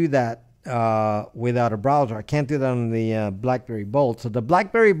can't do that without a browser. I can't do that on the BlackBerry Bold. So the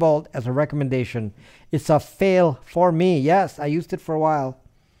BlackBerry Bold, as a recommendation, it's a fail for me. Yes, I used it for a while,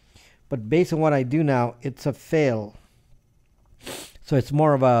 but based on what I do now, it's a fail. So it's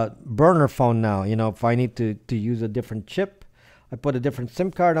more of a burner phone now. If I need to use a different chip, I put a different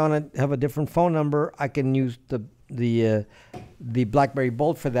SIM card on it, have a different phone number. I can use the BlackBerry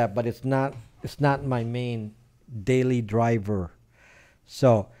Bold for that, but it's not my main daily driver.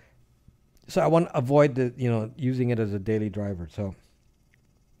 So I want to avoid using it as a daily driver.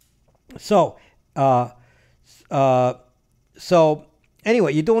 So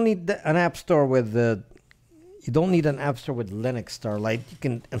anyway, you don't need an app store with Linux Starlight. You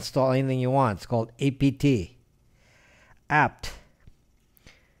can install anything you want. It's called apt.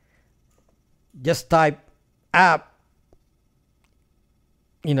 Just type app,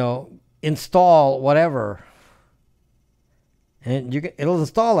 install whatever, and it'll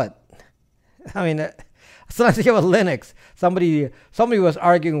install it. I mean, it's not to with Linux. Somebody was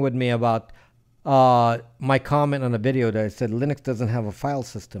arguing with me about my comment on a video that I said Linux doesn't have a file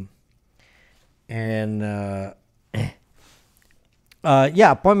system. And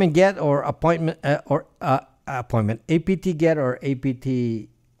appointment get or appointment appointment apt get or apt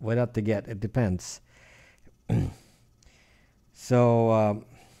without the get. It depends. So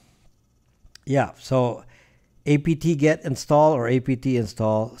yeah, so apt get install or apt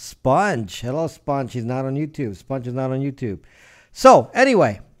install. Sponge, hello Sponge. He's not on YouTube. Sponge is not on YouTube. So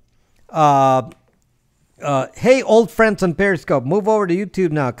anyway, hey old friends on Periscope, move over to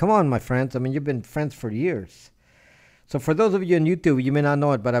YouTube now. Come on, my friends. I mean, you've been friends for years. So for those of you on YouTube, you may not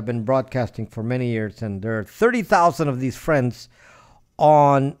know it, but I've been broadcasting for many years, and there are 30,000 of these friends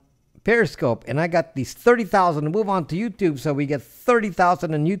on Periscope, and I got these 30,000 to move on to YouTube, so we get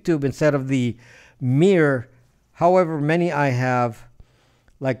 30,000 on YouTube instead of the mere, however many I have,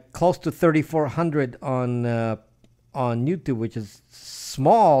 like close to 3,400 on YouTube, which is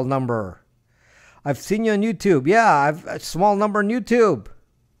small number. I've seen you on YouTube. Yeah, I've a small number on YouTube.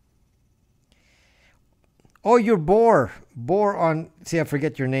 Oh, you're Boar. Boar on. See, I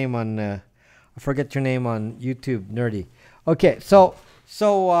forget your name on. I forget your name on YouTube, nerdy. Okay, so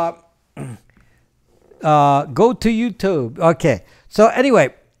go to YouTube. Okay, so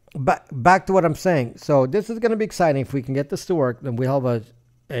anyway, back to what I'm saying. So this is going to be exciting. If we can get this to work, then we'll have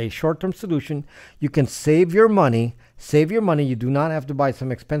a short-term solution. You can save your money. Save your money. You do not have to buy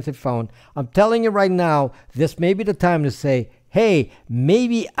some expensive phone. I'm telling you right now, this may be the time to say, hey,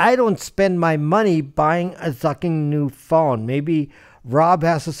 maybe I don't spend my money buying a sucking new phone. Maybe Rob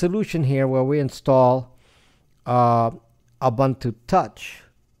has a solution here where we install Ubuntu Touch.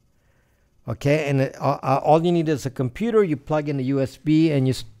 Okay, and all you need is a computer. You plug in a USB and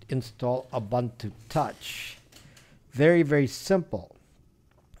you install Ubuntu Touch. Very, very simple.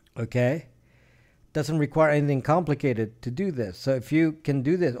 Okay, doesn't require anything complicated to do this. So if you can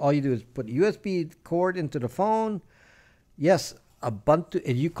do this, all you do is put USB cord into the phone. Yes, Ubuntu,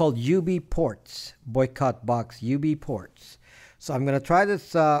 you call UB ports, boycott box UB ports. So I'm going to try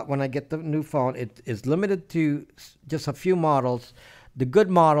this when I get the new phone. It is limited to just a few models. The good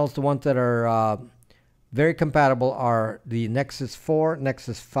models, the ones that are very compatible, are the Nexus 4,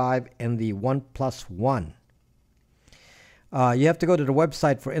 Nexus 5, and the OnePlus One. You have to go to the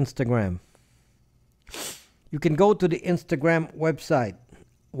website for Instagram. You can go to the Instagram website.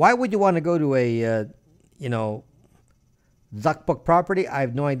 Why would you want to go to a, Zuckbook property? I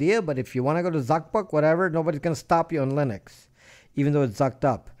have no idea, but if you want to go to Zuckbook, whatever, nobody's going to stop you on Linux, even though it's zucked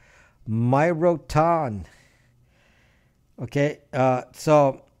up. Myroton. Okay,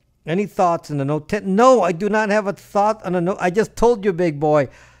 so any thoughts in the Note 10? No, I do not have a thought on a Note. I just told you, big boy,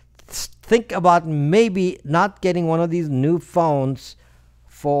 think about maybe not getting one of these new phones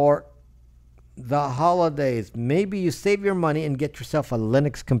for the holidays. Maybe you save your money and get yourself a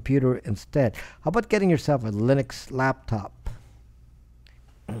Linux computer instead. How about getting yourself a Linux laptop?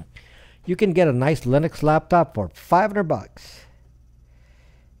 You can get a nice Linux laptop for $500.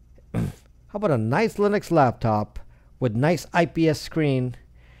 How about a nice Linux laptop with nice IPS screen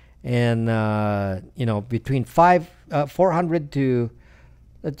and between 400 to,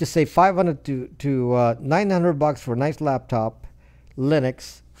 let's just say 500 to $900 for a nice laptop,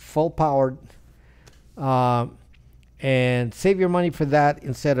 Linux, full powered, and save your money for that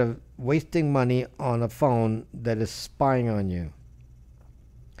instead of wasting money on a phone that is spying on you.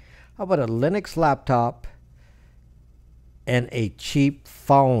 How about a Linux laptop and a cheap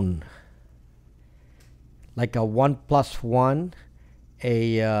phone? Like a OnePlus One,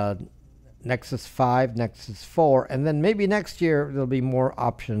 a Nexus 5, Nexus 4, and then maybe next year there'll be more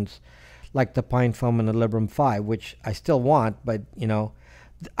options like the Pine Phone and the Librem 5, which I still want, but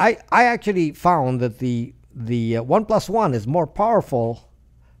I actually found that the OnePlus One is more powerful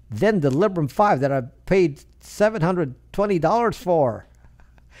than the Librem 5 that I paid $720 for.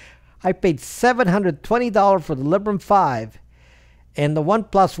 I paid $720 for the Librem 5, and the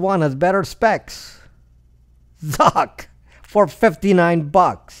OnePlus One has better specs. Zuck! For $59.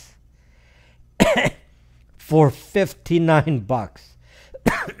 For $59.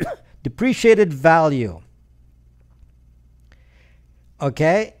 Depreciated value.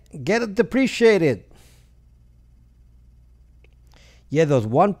 Okay? Get it depreciated. Yeah, those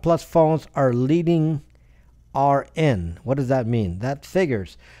OnePlus phones are leading RN. What does that mean? That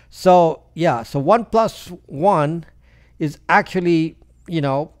figures. So, yeah, so OnePlus One is actually,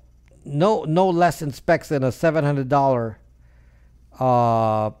 no less in specs than a $700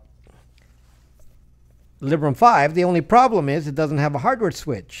 Librem 5. The only problem is it doesn't have a hardware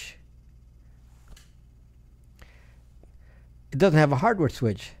switch. It doesn't have a hardware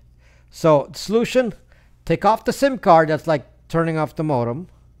switch. So, solution, take off the SIM card. That's like turning off the modem.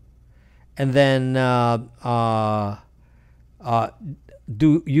 And then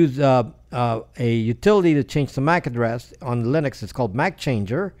use a utility to change the MAC address. On Linux, it's called MAC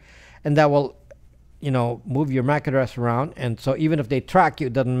Changer. And that will, move your MAC address around. And so even if they track you,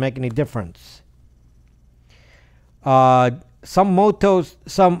 it doesn't make any difference. Uh, some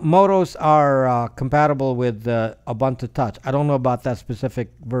motos are compatible with Ubuntu Touch. I don't know about that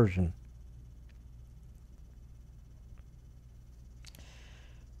specific version.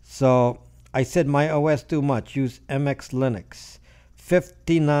 So I said my OS too much. Use MX Linux.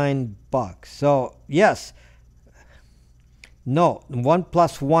 $59. So yes, no,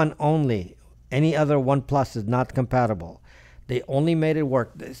 OnePlus 1 only. Any other OnePlus is not compatible. They only made it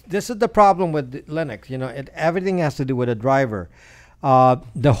work. This is the problem with Linux. You know, everything has to do with a driver.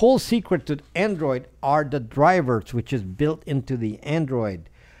 The whole secret to Android are the drivers, which is built into the Android.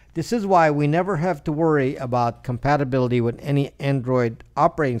 This is why we never have to worry about compatibility with any Android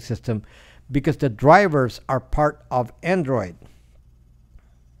operating system, because the drivers are part of Android.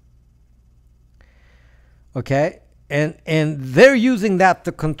 Okay? And they're using that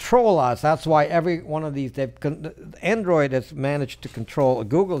to control us. That's why every one of these, Android has managed to control,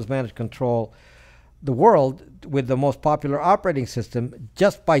 Google has managed to control the world with the most popular operating system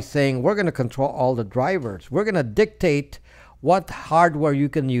just by saying we're going to control all the drivers. We're going to dictate what hardware you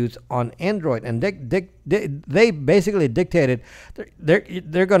can use on Android. And they basically dictated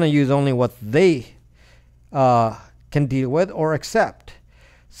they're going to use only what they can deal with or accept.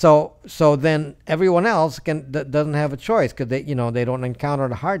 So then everyone else doesn't have a choice, because they don't encounter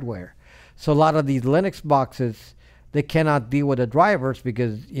the hardware. So a lot of these Linux boxes, they cannot deal with the drivers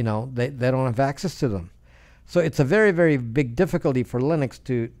because they don't have access to them. So it's a very, very big difficulty for Linux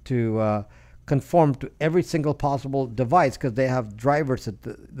to conform to every single possible device, because they have drivers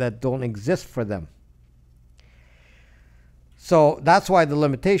that don't exist for them. So that's why the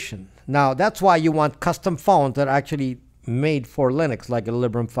limitation. Now that's why you want custom phones that are actually made for Linux, like a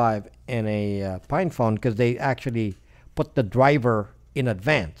Librem 5 and a PinePhone, because they actually put the driver in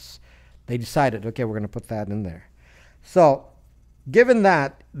advance. They decided, okay, we're going to put that in there. So given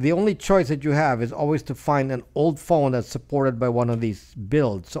that, the only choice that you have is always to find an old phone that's supported by one of these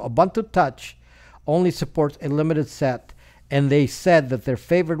builds. So Ubuntu Touch only supports a limited set, and they said that their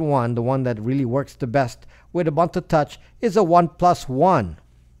favorite one, the one that really works the best with Ubuntu Touch, is a OnePlus 1.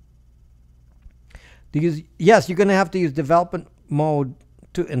 Because yes, you're going to have to use development mode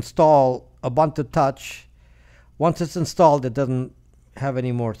to install Ubuntu Touch. Once it's installed, it doesn't have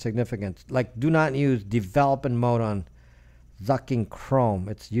any more significance. Like, do not use development mode on Zucking Chrome.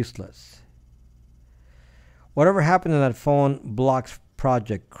 It's useless. Whatever happened to that phone blocks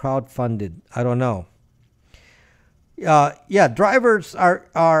project, crowdfunded? I don't know. Yeah, drivers are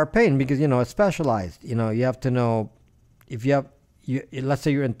a pain because it's specialized. You have to know if you have. Let's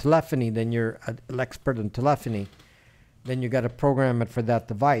say you're in telephony, then you're an expert in telephony. Then you got to program it for that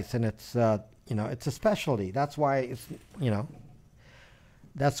device, and it's it's a specialty. That's why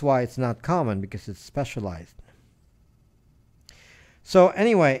that's why it's not common, because it's specialized. So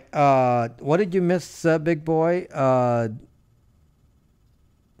anyway, what did you miss, big boy?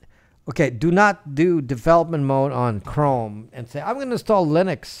 Okay, do not do development mode on Chrome and say I'm going to install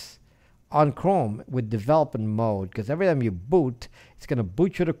Linux on Chrome with development mode, because every time you boot, it's going to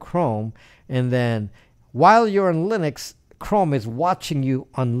boot you to Chrome, and then while you're on Linux, Chrome is watching you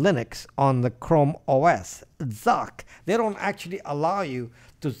on Linux on the Chrome OS. Zuck. They don't actually allow you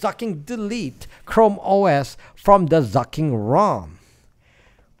to zucking delete Chrome OS from the zucking ROM.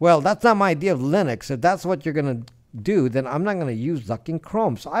 Well, that's not my idea of Linux. If that's what you're going to do, then I'm not going to use zucking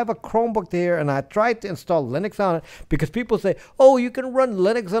Chrome. So I have a Chromebook here, and I tried to install Linux on it, because people say, oh, you can run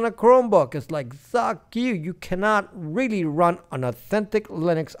Linux on a Chromebook. It's like, zuck you. You cannot really run an authentic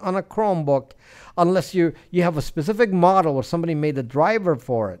Linux on a Chromebook unless you have a specific model or somebody made a driver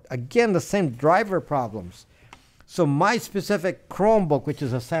for it. Again, the same driver problems. So my specific Chromebook, which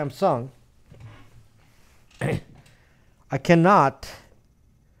is a Samsung, I cannot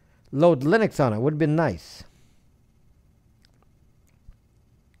load Linux on it. Would have been nice.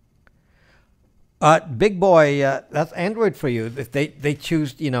 Big boy, that's Android for you. If they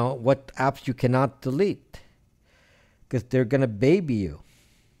choose, what apps you cannot delete, because they're gonna baby you.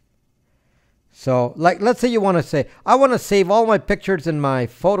 So, like, let's say you want to say, I want to save all my pictures in my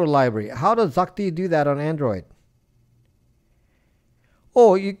photo library. How the zuck do you do that on Android?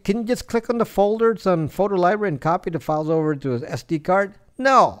 Oh, you can just click on the folders on photo library and copy the files over to an SD card?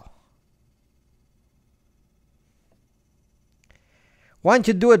 No. Why don't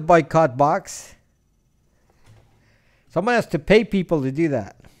you do it, boycott box? Someone has to pay people to do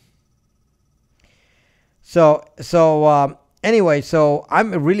that. Anyway, so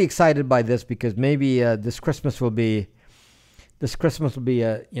I'm really excited by this, because maybe this Christmas will be a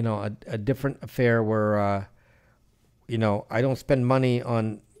a different affair where I don't spend money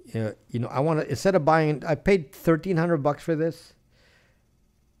on I want to, instead of buying, I paid $1,300 for this,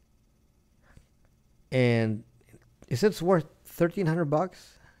 and Is it worth $1,300,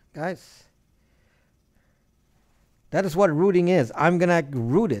 guys? That is what rooting is. I'm gonna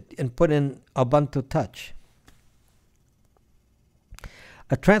root it and put in Ubuntu Touch.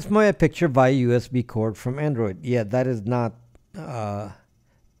 A transmit a picture via USB cord from Android. Yeah, that is not.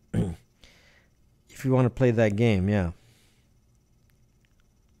 If you want to play that game, yeah.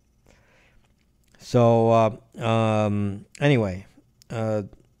 So anyway,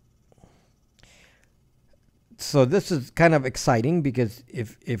 so this is kind of exciting because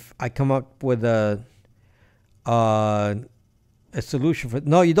if I come up with a solution for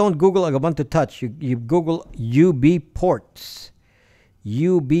you don't Google Ubuntu Touch. You Google UB ports.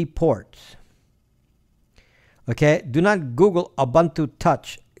 UB ports. Okay, do not Google Ubuntu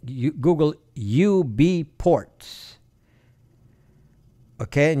Touch. You Google UB ports.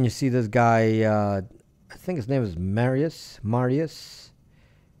 Okay, and you see this guy. I think his name is Marius,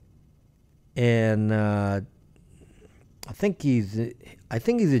 and I think he's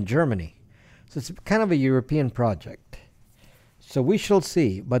in Germany. So it's kind of a European project. So we shall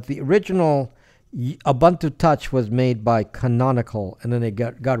see. But the original Ubuntu Touch was made by Canonical, and then they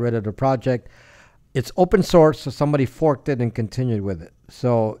got rid of the project. It's open source, so somebody forked it and continued with it.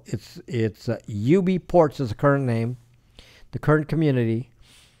 So it's UB Ports is the current name, the current community,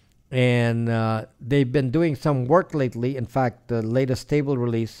 and they've been doing some work lately. In fact, the latest stable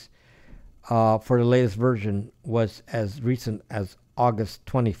release for the latest version was as recent as August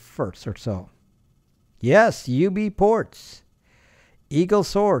 21st or so. Yes, UB Ports. Eagle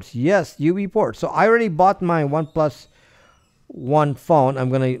Source. Yes, UB Ports. So I already bought my OnePlus One phone. I'm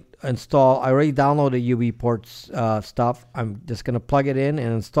going to install. I already downloaded UB Ports stuff. I'm just going to plug it in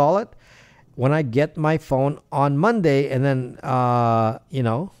and install it when I get my phone on Monday. And then,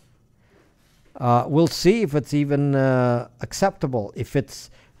 we'll see if it's even acceptable. If it's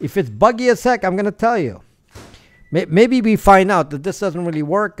buggy as heck, I'm going to tell you. Maybe we find out that this doesn't really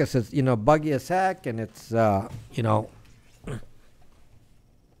work because it's, buggy as heck and it's,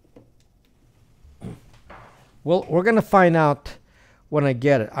 Well, we're going to find out when I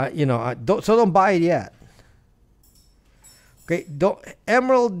get it. Don't buy it yet. Okay,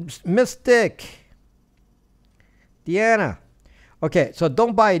 Emerald Mystic. Deanna. Okay, so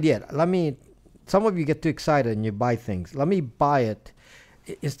don't buy it yet. Some of you get too excited and you buy things. Let me buy it.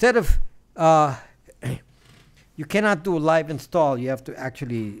 Instead of, you cannot do a live install. You have to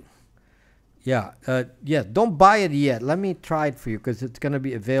actually, don't buy it yet. Let me try it for you because it's going to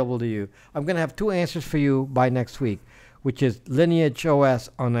be available to you. I'm going to have 2 answers for you by next week, which is Lineage OS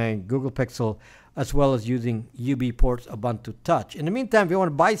on a Google Pixel, as well as using UB Ports Ubuntu Touch. In the meantime, if you want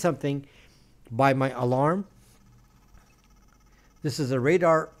to buy something, buy my alarm. This is a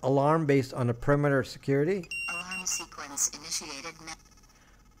radar alarm based on a perimeter security. Alarm sequence initiated.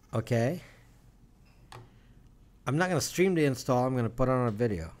 Okay. I'm not going to stream the install. I'm going to put it on a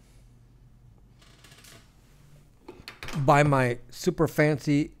video. Buy my super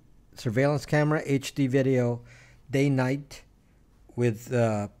fancy surveillance camera, HD video, day night, with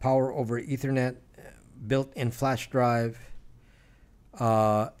power over Ethernet, built-in flash drive,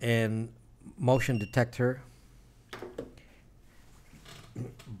 and motion detector.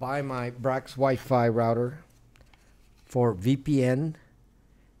 Buy my Brax Wi-Fi router for VPN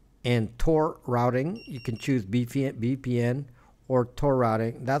and Tor routing. You can choose VPN or Tor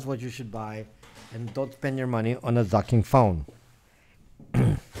routing. That's what you should buy. And don't spend your money on a zucking phone.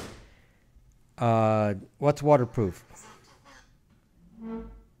 What's waterproof?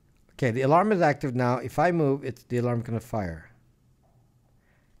 Okay, the alarm is active now. If I move, the alarm going to fire.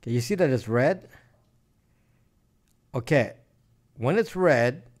 Okay, you see that it's red? Okay, when it's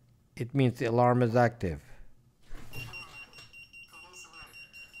red, it means the alarm is active.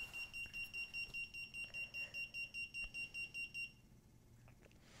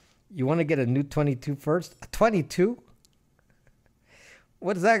 You want to get a new 22 first? A 22?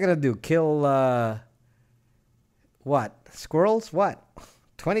 What is that going to do? Kill, what? Squirrels? What?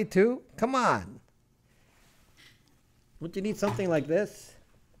 22? Come on. Would you need something like this?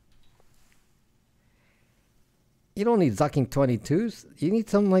 You don't need zucking 22s. You need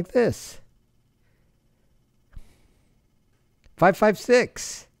something like this.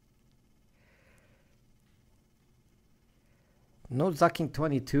 556. No zucking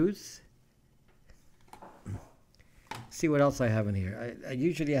 22s. See what else I have in here. I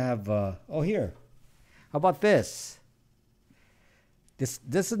usually have, here. How about this? This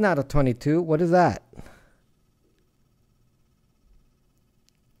is not a 22. What is that?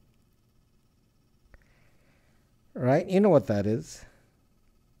 Right? You know what that is.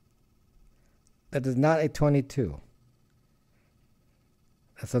 That is not a 22.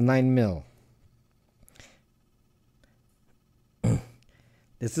 That's a 9mm.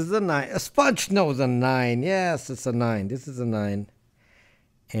 This is a 9. A sponge knows a 9. Yes, it's a 9. This is a 9.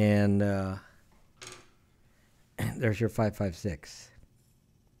 And there's your 556.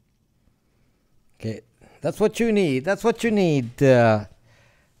 Okay, that's what you need. That's what you need, nerdy.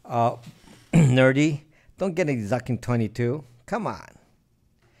 Don't get exacting 22. Come on.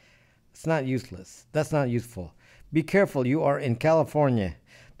 It's not useless. That's not useful. Be careful. You are in California.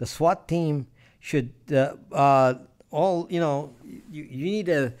 The SWAT team should all, you need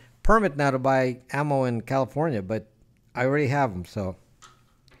a permit now to buy ammo in California, but I already have them, so.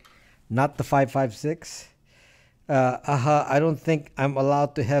 Not the 556. I don't think I'm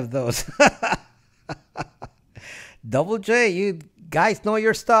allowed to have those. Double J, you guys know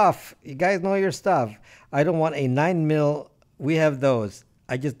your stuff. You guys know your stuff. I don't want a 9mm. We have those.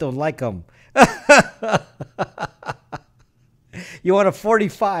 I just don't like them. You want a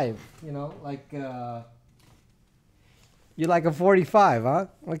 45, like you like a 45, huh?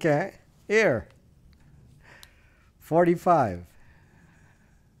 Okay. Here. 45.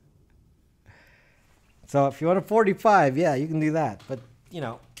 So if you want a 45, yeah, you can do that. But,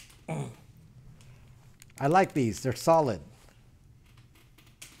 I like these. They're solid.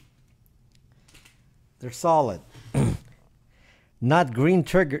 They're solid. Not green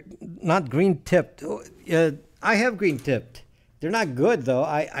trigger, not green tipped. I have green tipped. They're not good though.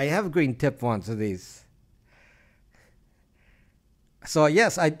 I have green tipped ones of these. So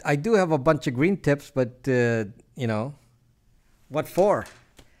yes, I do have a bunch of green tips, but what for?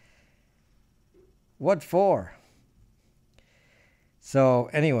 What for? So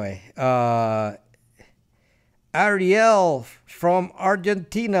anyway, Ariel from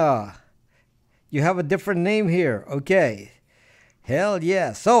Argentina. You have a different name here. Okay. Hell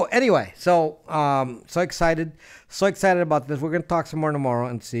yeah. So anyway, so excited about this. We're gonna talk some more tomorrow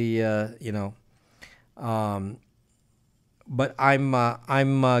and see, but I'm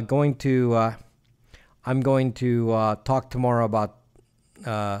going to talk tomorrow about.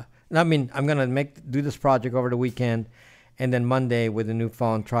 I'm gonna do this project over the weekend, and then Monday with a new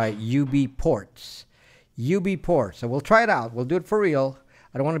phone try UB ports. So we'll try it out. We'll do it for real.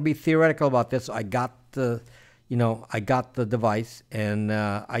 I don't want to be theoretical about this. So I got the device, and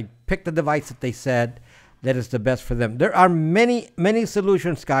I picked the device that they said that is the best for them. There are many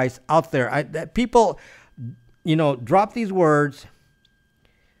solutions, guys, out there. People, drop these words.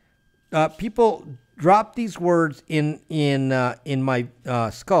 People drop these words in my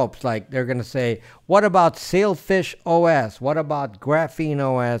scopes. Like they're gonna say, "What about Sailfish OS? What about Graphene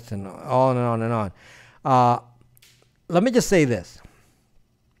OS?" and on and on and on. Let me just say this.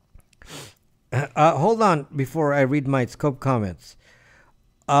 Hold on before I read my scope comments.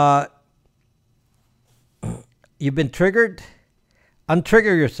 You've been triggered?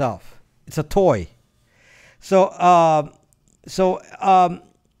 Untrigger yourself. It's a toy. So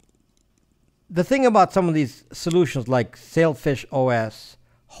the thing about some of these solutions like Sailfish OS,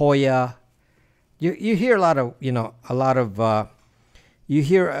 Hoya, you hear a lot of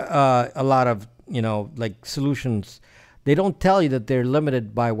like solutions. They don't tell you that they're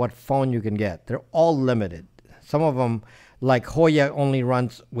limited by what phone you can get. They're all limited. Some of them, like Hoya, only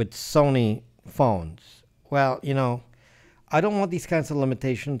runs with Sony phones. Well, I don't want these kinds of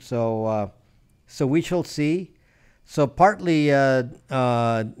limitations, so we shall see. So partly, the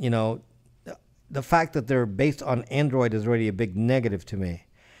fact that they're based on Android is already a big negative to me.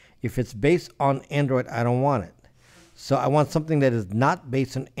 If it's based on Android, I don't want it. So I want something that is not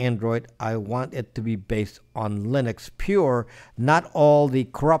based on Android. I want it to be based on Linux pure, not all the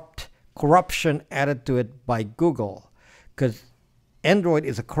corruption added to it by Google. Because Android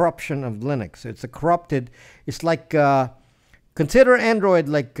is a corruption of Linux. It's it's like, consider Android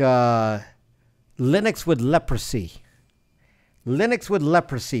like Linux with leprosy. Linux with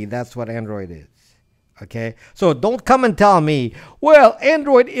leprosy, that's what Android is. Okay? So don't come and tell me, well,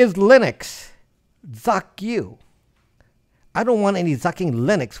 Android is Linux. Zuck you. I don't want any zucking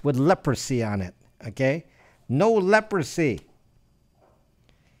Linux with leprosy on it. Okay? No leprosy.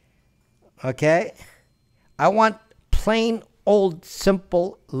 Okay? I want plain old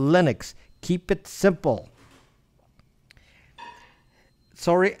simple Linux. Keep it simple.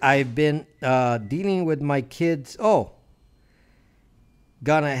 Sorry, I've been dealing with my kids. Oh.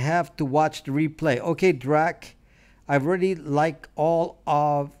 Gonna have to watch the replay. Okay, Drac. I've already liked all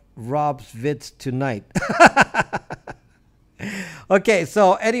of Rob's vids tonight. Okay,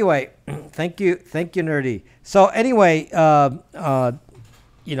 so anyway, thank you, Nerdy. So anyway, I'm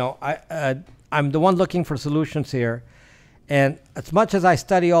the one looking for solutions here, and as much as I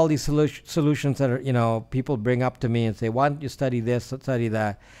study all these solutions that are, people bring up to me and say, why don't you study this, study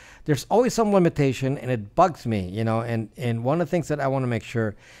that? there's always some limitation, and it bugs me, you know. And one of the things that I want to make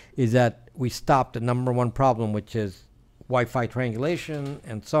sure is that we stop the number one problem, which is Wi-Fi triangulation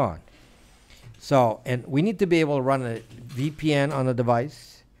and so on. So, and we need to be able to run a VPN on the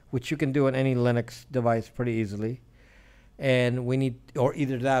device, which you can do on any Linux device pretty easily. And we need, or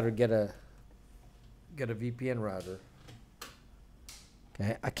either that or get a VPN router.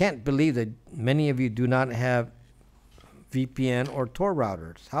 Okay, I can't believe that many of you do not have VPN or Tor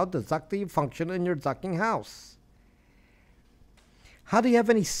routers. How does Zuck function in your Zucking house? How do you have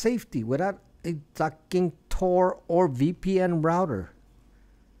any safety without a Zucking Tor or VPN router?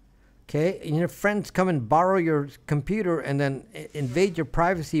 Okay, and your friends come and borrow your computer and then invade your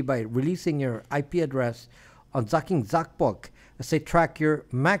privacy by releasing your IP address on Zucking Zuckbook. Let's say track your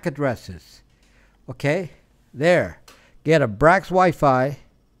MAC addresses. Okay, there. Get a Brax Wi-Fi.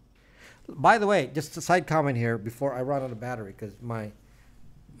 By the way, just a side comment here before I run out of battery, because my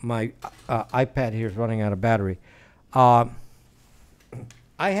iPad here is running out of battery. I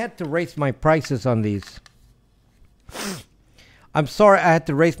had to raise my prices on these. I'm sorry I had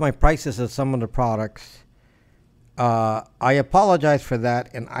to raise my prices on some of the products. I apologize for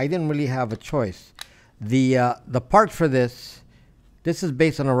that, and I didn't really have a choice. The parts for this is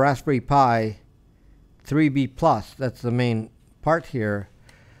based on a Raspberry Pi 3B Plus. That's the main part here.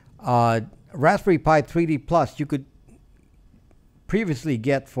 Raspberry Pi 3D Plus you could previously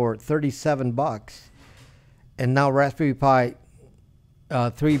get for $37, and now Raspberry Pi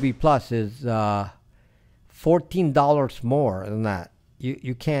 3B Plus is $14 more than that.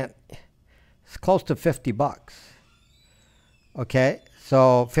 You can't. It's close to $50. Okay,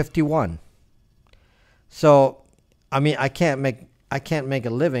 so 51. So, I mean, I can't make a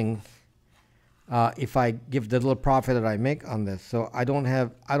living if I give the little profit that I make on this. So I don't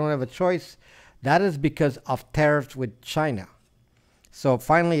have a choice. That is because of tariffs with China. So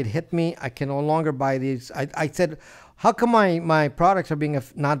finally it hit me. I can no longer buy these. I said, how come my products are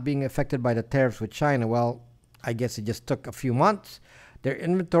not being affected by the tariffs with China? Well, I guess it just took a few months. Their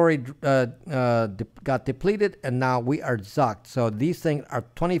inventory got depleted, and now we are zucked. So these things are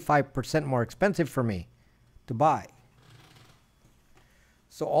 25% more expensive for me to buy.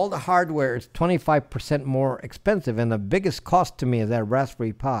 So all the hardware is 25% more expensive, and the biggest cost to me is that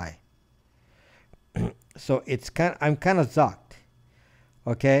Raspberry Pi. So I'm kind of zucked.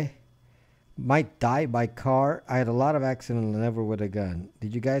 Okay, might die by car. I had a lot of accidents, never with a gun.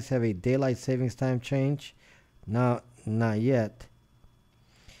 Did you guys have a daylight savings time change? No, not yet.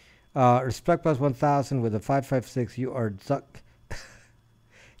 Respect plus 1000 with a 556. You are zuck.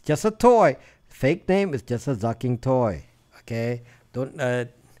 Just a toy. Fake name is just a zucking toy. Okay. I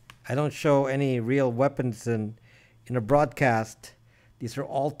don't show any real weapons in a broadcast. These are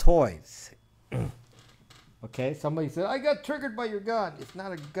all toys. Okay. Somebody said I got triggered by your gun. It's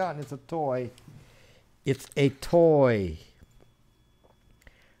not a gun. It's a toy. It's a toy.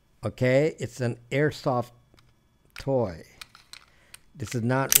 Okay. It's an airsoft toy. This is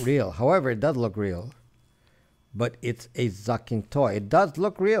not real. However, it does look real, but it's a zucking toy. It does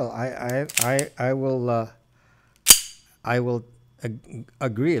look real. I will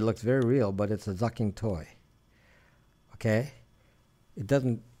agree. It looks very real, but it's a zucking toy. Okay, it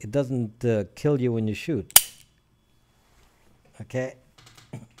doesn't kill you when you shoot. Okay,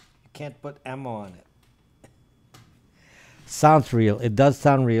 you can't put ammo on it. Sounds real. It does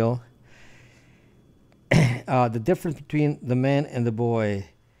sound real. The difference between the man and the boy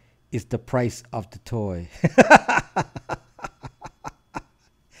is the price of the toy.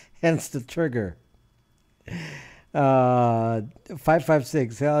 Hence the trigger.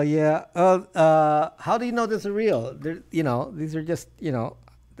 556. Hell yeah. How do you know this is real? These are just,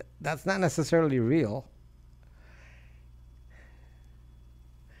 that's not necessarily real.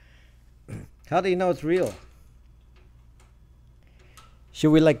 How do you know it's real?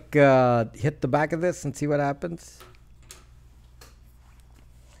 Should we hit the back of this and see what happens?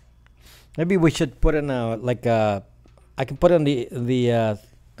 Maybe we should put in I can put in the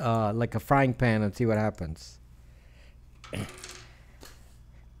like a frying pan and see what happens.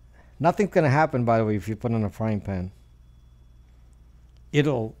 Nothing's gonna happen, by the way, if you put in a frying pan.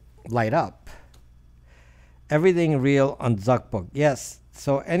 It'll light up. Everything real on Zuckbook. Yes.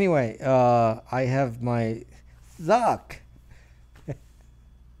 So anyway, I have my Zuck.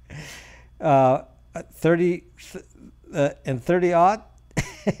 30 and 30 odd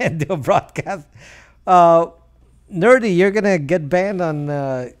and do a broadcast. Nerdy, you're gonna get banned on.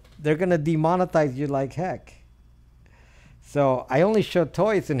 They're gonna demonetize you like heck. So I only show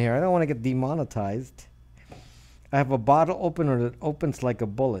toys in here. I don't want to get demonetized. I have a bottle opener that opens like a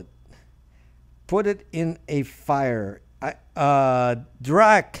bullet. Put it in a fire.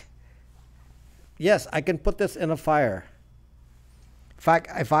 Drac, Yes, I can put this in a fire. In fact,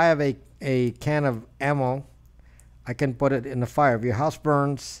 if I have a can of ammo, I can put it in the fire. If your house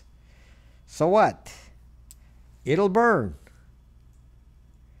burns, so what? It'll burn.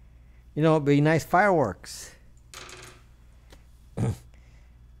 You know, it'll be nice fireworks.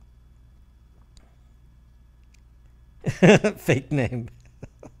 Fake name.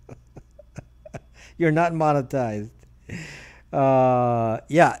 You're not monetized.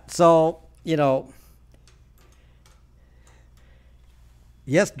 Yeah, so, you know,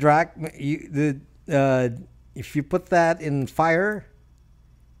 yes, Drac, if you put that in fire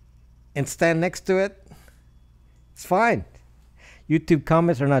and stand next to it, it's fine. YouTube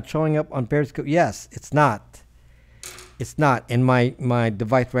comments are not showing up on Periscope. Yes, it's not. It's not. And my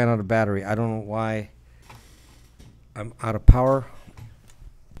device ran out of battery. I don't know why. I'm out of power.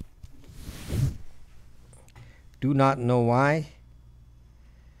 Do not know why.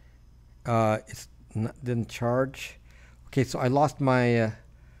 It's not, didn't charge. Okay, so I lost my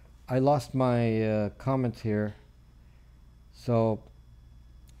comments here. So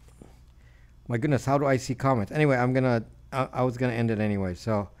my goodness, how do I see comments? Anyway, I was gonna end it anyway.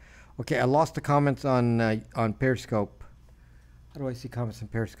 So okay, I lost the comments on Periscope. How do I see comments on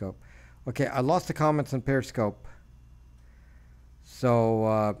Periscope? Okay, I lost the comments on Periscope.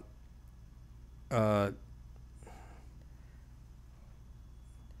 So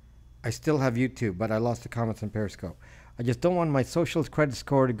I still have YouTube, but I lost the comments on Periscope. I just don't want my social credit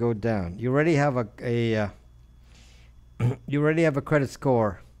score to go down. You already have you already have a credit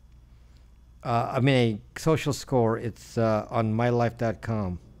score. I mean a social score. It's on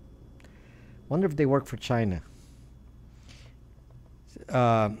mylife.com. Wonder if they work for China.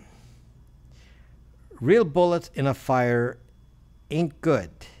 Real bullets in a fire ain't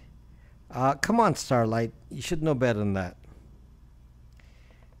good. Come on, Starlight. You should know better than that.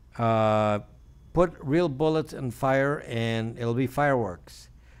 Put real bullets in fire and it'll be fireworks.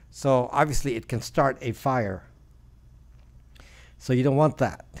 So obviously it can start a fire. So you don't want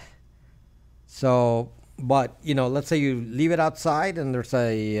that. So, but you know, let's say you leave it outside and there's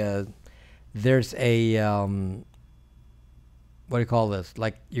a what do you call this?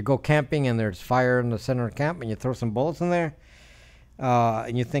 Like you go camping and there's fire in the center of camp and you throw some bullets in there,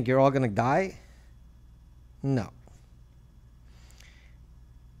 and you think you're all gonna die. No.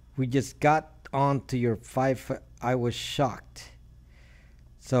 We just got onto your 5. I was shocked.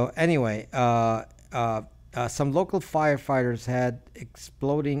 So anyway, some local firefighters had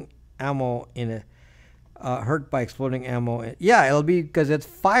exploding ammo in a hurt by exploding ammo. Yeah, it'll be because it's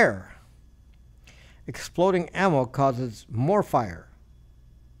fire. Exploding ammo causes more fire.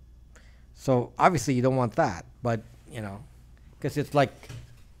 So obviously you don't want that, but you know, because it's like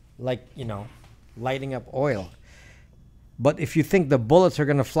you know, lighting up oil. But if you think the bullets are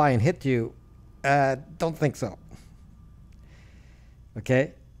going to fly and hit you, don't think so.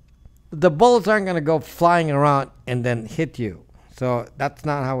 Okay? The bullets aren't going to go flying around and then hit you. So that's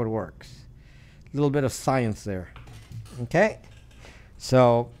not how it works. A little bit of science there. Okay?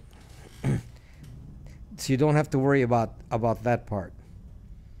 So you don't have to worry about that part.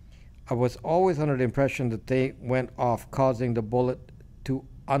 I was always under the impression that they went off causing the bullet to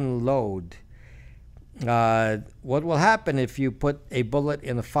unload. What will happen if you put a bullet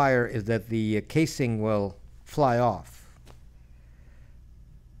in a fire is that the casing will fly off.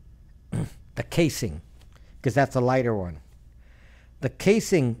 The casing, because that's a lighter one. The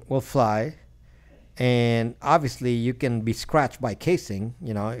casing will fly, and obviously you can be scratched by casing.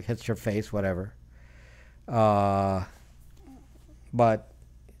 You know, it hits your face, whatever. But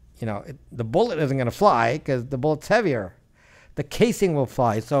you know, the bullet isn't going to fly because the bullet's heavier. The casing will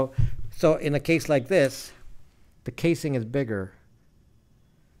fly. So in a case like this, the casing is bigger.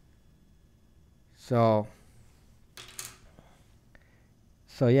 So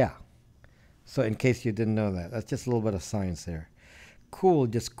yeah. So in case you didn't know that, that's just a little bit of science there. Cool,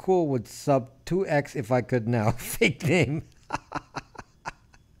 just cool would sub 2x if I could now. Fake name.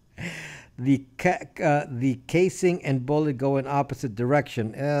 The casing and bullet go in opposite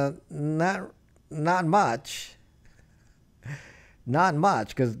direction. Not much. Not much,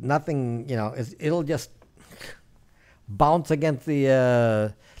 because nothing, you know, it'll just bounce against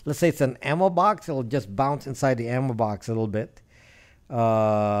the, let's say it's an ammo box, it'll just bounce inside the ammo box a little bit.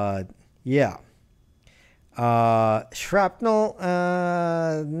 Yeah. Shrapnel,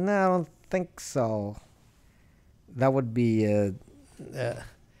 no, I don't think so. That would be,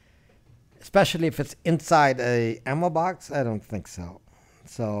 especially if it's inside a ammo box, I don't think so.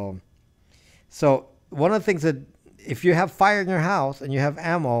 So one of the things that if you have fire in your house and you have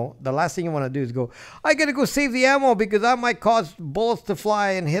ammo, the last thing you want to do is go, I got to go save the ammo because that might cause bullets to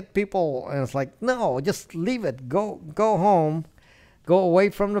fly and hit people. And it's like, no, just leave it. Go home, go away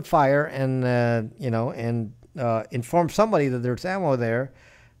from the fire, and inform somebody that there's ammo there,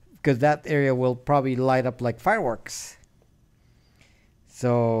 because that area will probably light up like fireworks.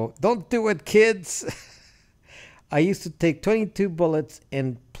 So don't do it, kids. I used to take 22 bullets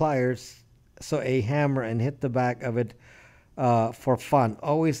and pliers, so a hammer, and hit the back of it for fun,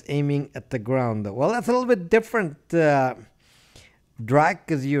 always aiming at the ground though. Well, that's a little bit different, Drag,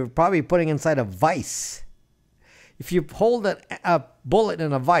 because you're probably putting inside a vise. If you hold a bullet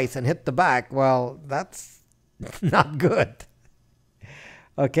in a vise and hit the back, well, that's not good.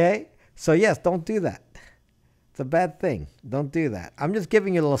 Okay? So yes, don't do that. It's a bad thing. Don't do that. I'm just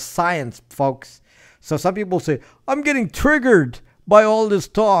giving you a little science, folks. So some people say, I'm getting triggered by all this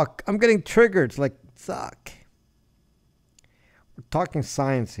talk. I'm getting triggered. It's like, suck. We're talking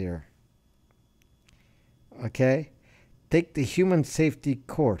science here. Okay? Take the human safety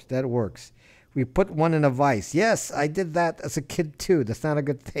course. That works. We put one in a vise. Yes, I did that as a kid too. That's not a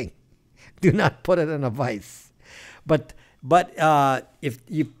good thing. Do not put it in a vise. But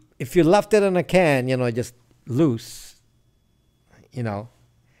if you left it in a can, just loose,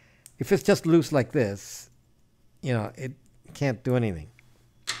 if it's just loose like this, it can't do anything.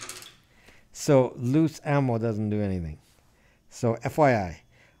 So loose ammo doesn't do anything. So FYI,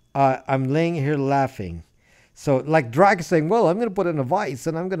 I'm laying here laughing. So like Drag is saying, well, I'm going to put it in a vise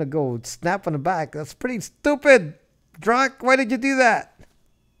and I'm going to go snap on the back. That's pretty stupid. Drag, why did you do that?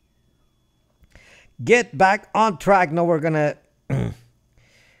 Get back on track. No, we're going to...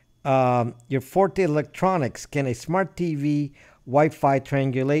 your Forte Electronics. Can a smart TV Wi-Fi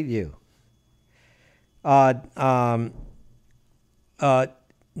triangulate you?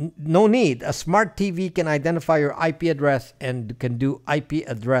 No need. A smart TV can identify your IP address and can do IP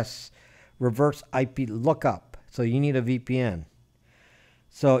address reverse IP lookup. So you need a VPN.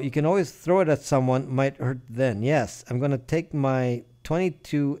 So you can always throw it at someone. Might hurt then. Yes, I'm going to take my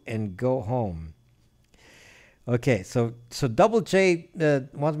 22 and go home. Okay, so Double J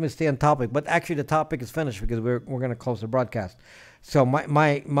wants me to stay on topic, but actually the topic is finished because we're going to close the broadcast. So my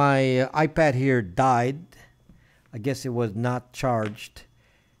iPad here died. I guess it was not charged,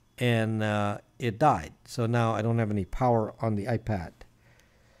 and it died. So now I don't have any power on the iPad.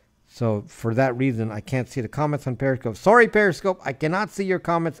 So for that reason, I can't see the comments on Periscope. Sorry, Periscope, I cannot see your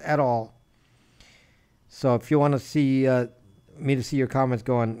comments at all. So if you want to see me to see your comments,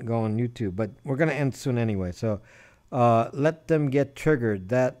 go on YouTube. But we're gonna end soon anyway. So let them get triggered.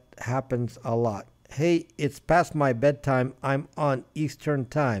 That happens a lot. Hey, it's past my bedtime. I'm on Eastern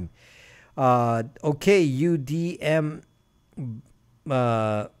time. Okay, UDM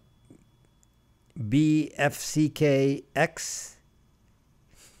BFCKX.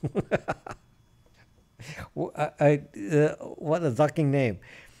 What a sucking name.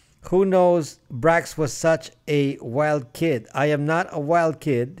 Who knows? Brax was such a wild kid. I am not a wild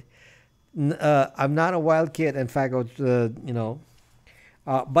kid. I'm not a wild kid. In fact, I was,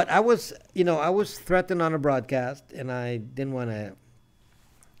 but I was, I was threatened on a broadcast, and I didn't want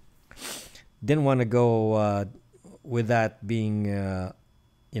to go with that being,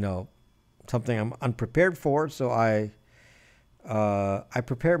 something I'm unprepared for. So I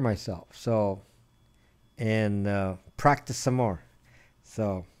prepared myself. So, and practice some more.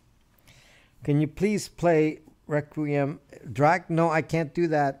 So. Can you please play Requiem? Drag? No, I can't do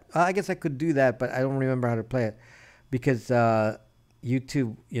that. I guess I could do that, but I don't remember how to play it. Because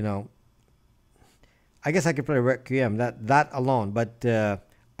YouTube, I guess I could play Requiem, that alone, but I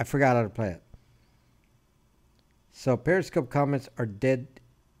forgot how to play it. So Periscope comments are dead.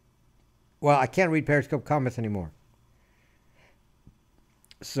 Well, I can't read Periscope comments anymore.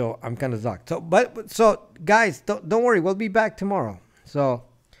 So I'm kind of zucked. So guys, don't worry, we'll be back tomorrow. So...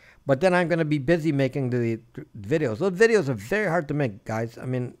 But then I'm going to be busy making the videos. Those videos are very hard to make, guys. I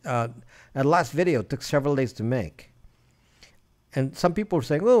mean, that last video took several days to make. And some people are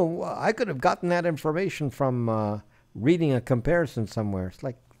saying, oh, I could have gotten that information from reading a comparison somewhere. It's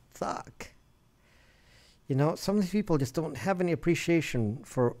like, fuck. Some of these people just don't have any appreciation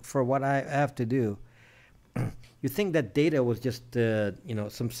for what I have to do. You think that data was just,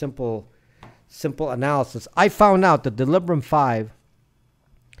 some simple analysis. I found out that the Librem 5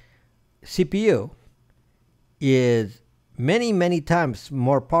 CPU is many, many times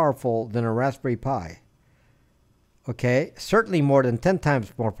more powerful than a Raspberry Pi. Okay? Certainly more than 10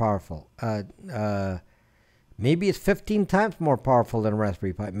 times more powerful. Maybe it's 15 times more powerful than a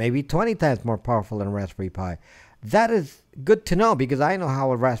Raspberry Pi. Maybe 20 times more powerful than a Raspberry Pi. That is good to know because I know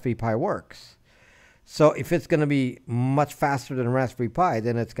how a Raspberry Pi works. So if it's going to be much faster than Raspberry Pi,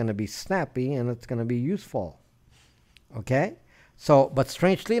 then it's going to be snappy and it's going to be useful. Okay? So, but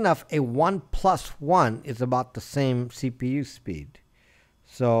strangely enough, a 1 plus 1 is about the same CPU speed.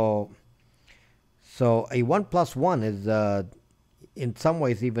 So a 1 plus 1 is in some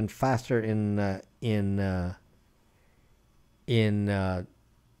ways even faster in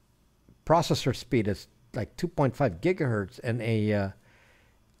processor speed. It's like 2.5 gigahertz, and a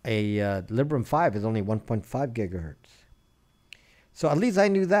Librem 5 is only 1.5 gigahertz. So at least I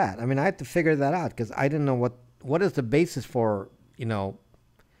knew that. I mean, I had to figure that out because I didn't know what is the basis for,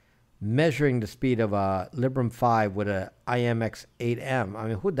 measuring the speed of a Librem 5 with a IMX8M. I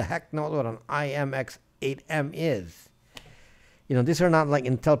mean, who the heck knows what an IMX8M is? These are not like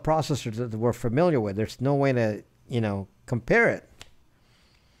Intel processors that we're familiar with. There's no way to, compare it.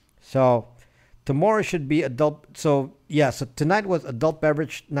 So tomorrow should be adult. So yeah, so tonight was adult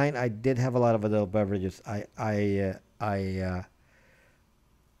beverage night. I did have a lot of adult beverages. I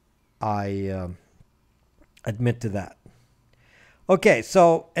admit to that. Okay,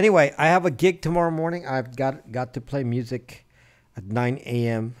 so anyway, I have a gig tomorrow morning. I've got to play music at 9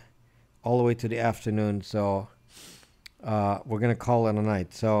 a.m. all the way to the afternoon. So we're gonna call it a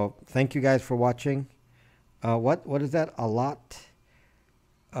night. So thank you guys for watching. What is that? A lot.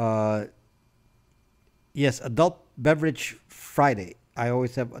 Yes, adult beverage Friday. I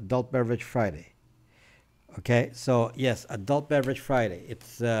always have adult beverage Friday. Okay, so yes, adult beverage Friday.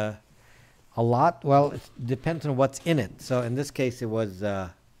 It's a lot. Well, it depends on what's in it. So in this case, it was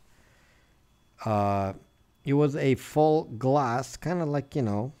a full glass, kind of like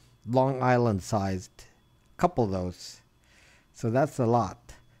Long Island sized, couple of those. So that's a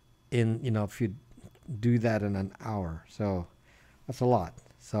lot. If you do that in an hour, so that's a lot.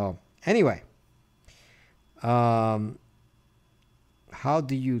 So anyway, how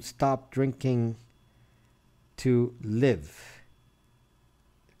do you stop drinking to live?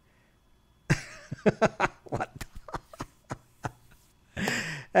 What?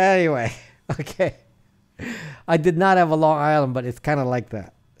 Anyway, okay. I did not have a Long Island, but it's kind of like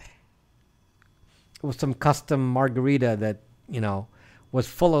that. It was some custom margarita that, was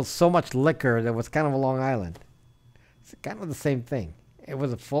full of so much liquor that was kind of a Long Island. It's kind of the same thing. It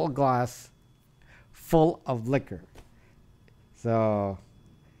was a full glass full of liquor. So,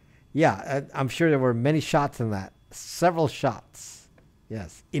 yeah, I'm sure there were many shots in that. Several shots.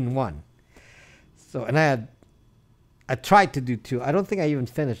 Yes, in one. So, and I tried to do two. I don't think I even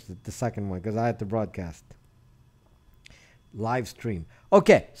finished the second one because I had to broadcast. Live stream.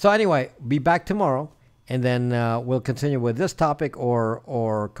 Okay, so anyway, be back tomorrow, and then we'll continue with this topic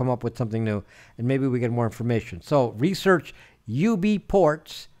or come up with something new, and maybe we get more information. So research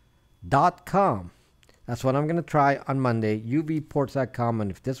ubports.com. That's what I'm going to try on Monday, ubports.com,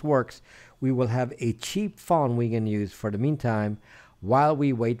 and if this works, we will have a cheap phone we can use for the meantime while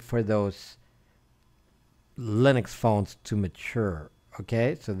we wait for those Linux phones to mature.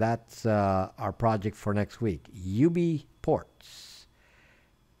 Okay, so that's our project for next week. UB Ports.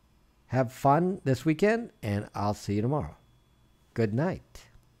 Have fun this weekend, and I'll see you tomorrow. Good night.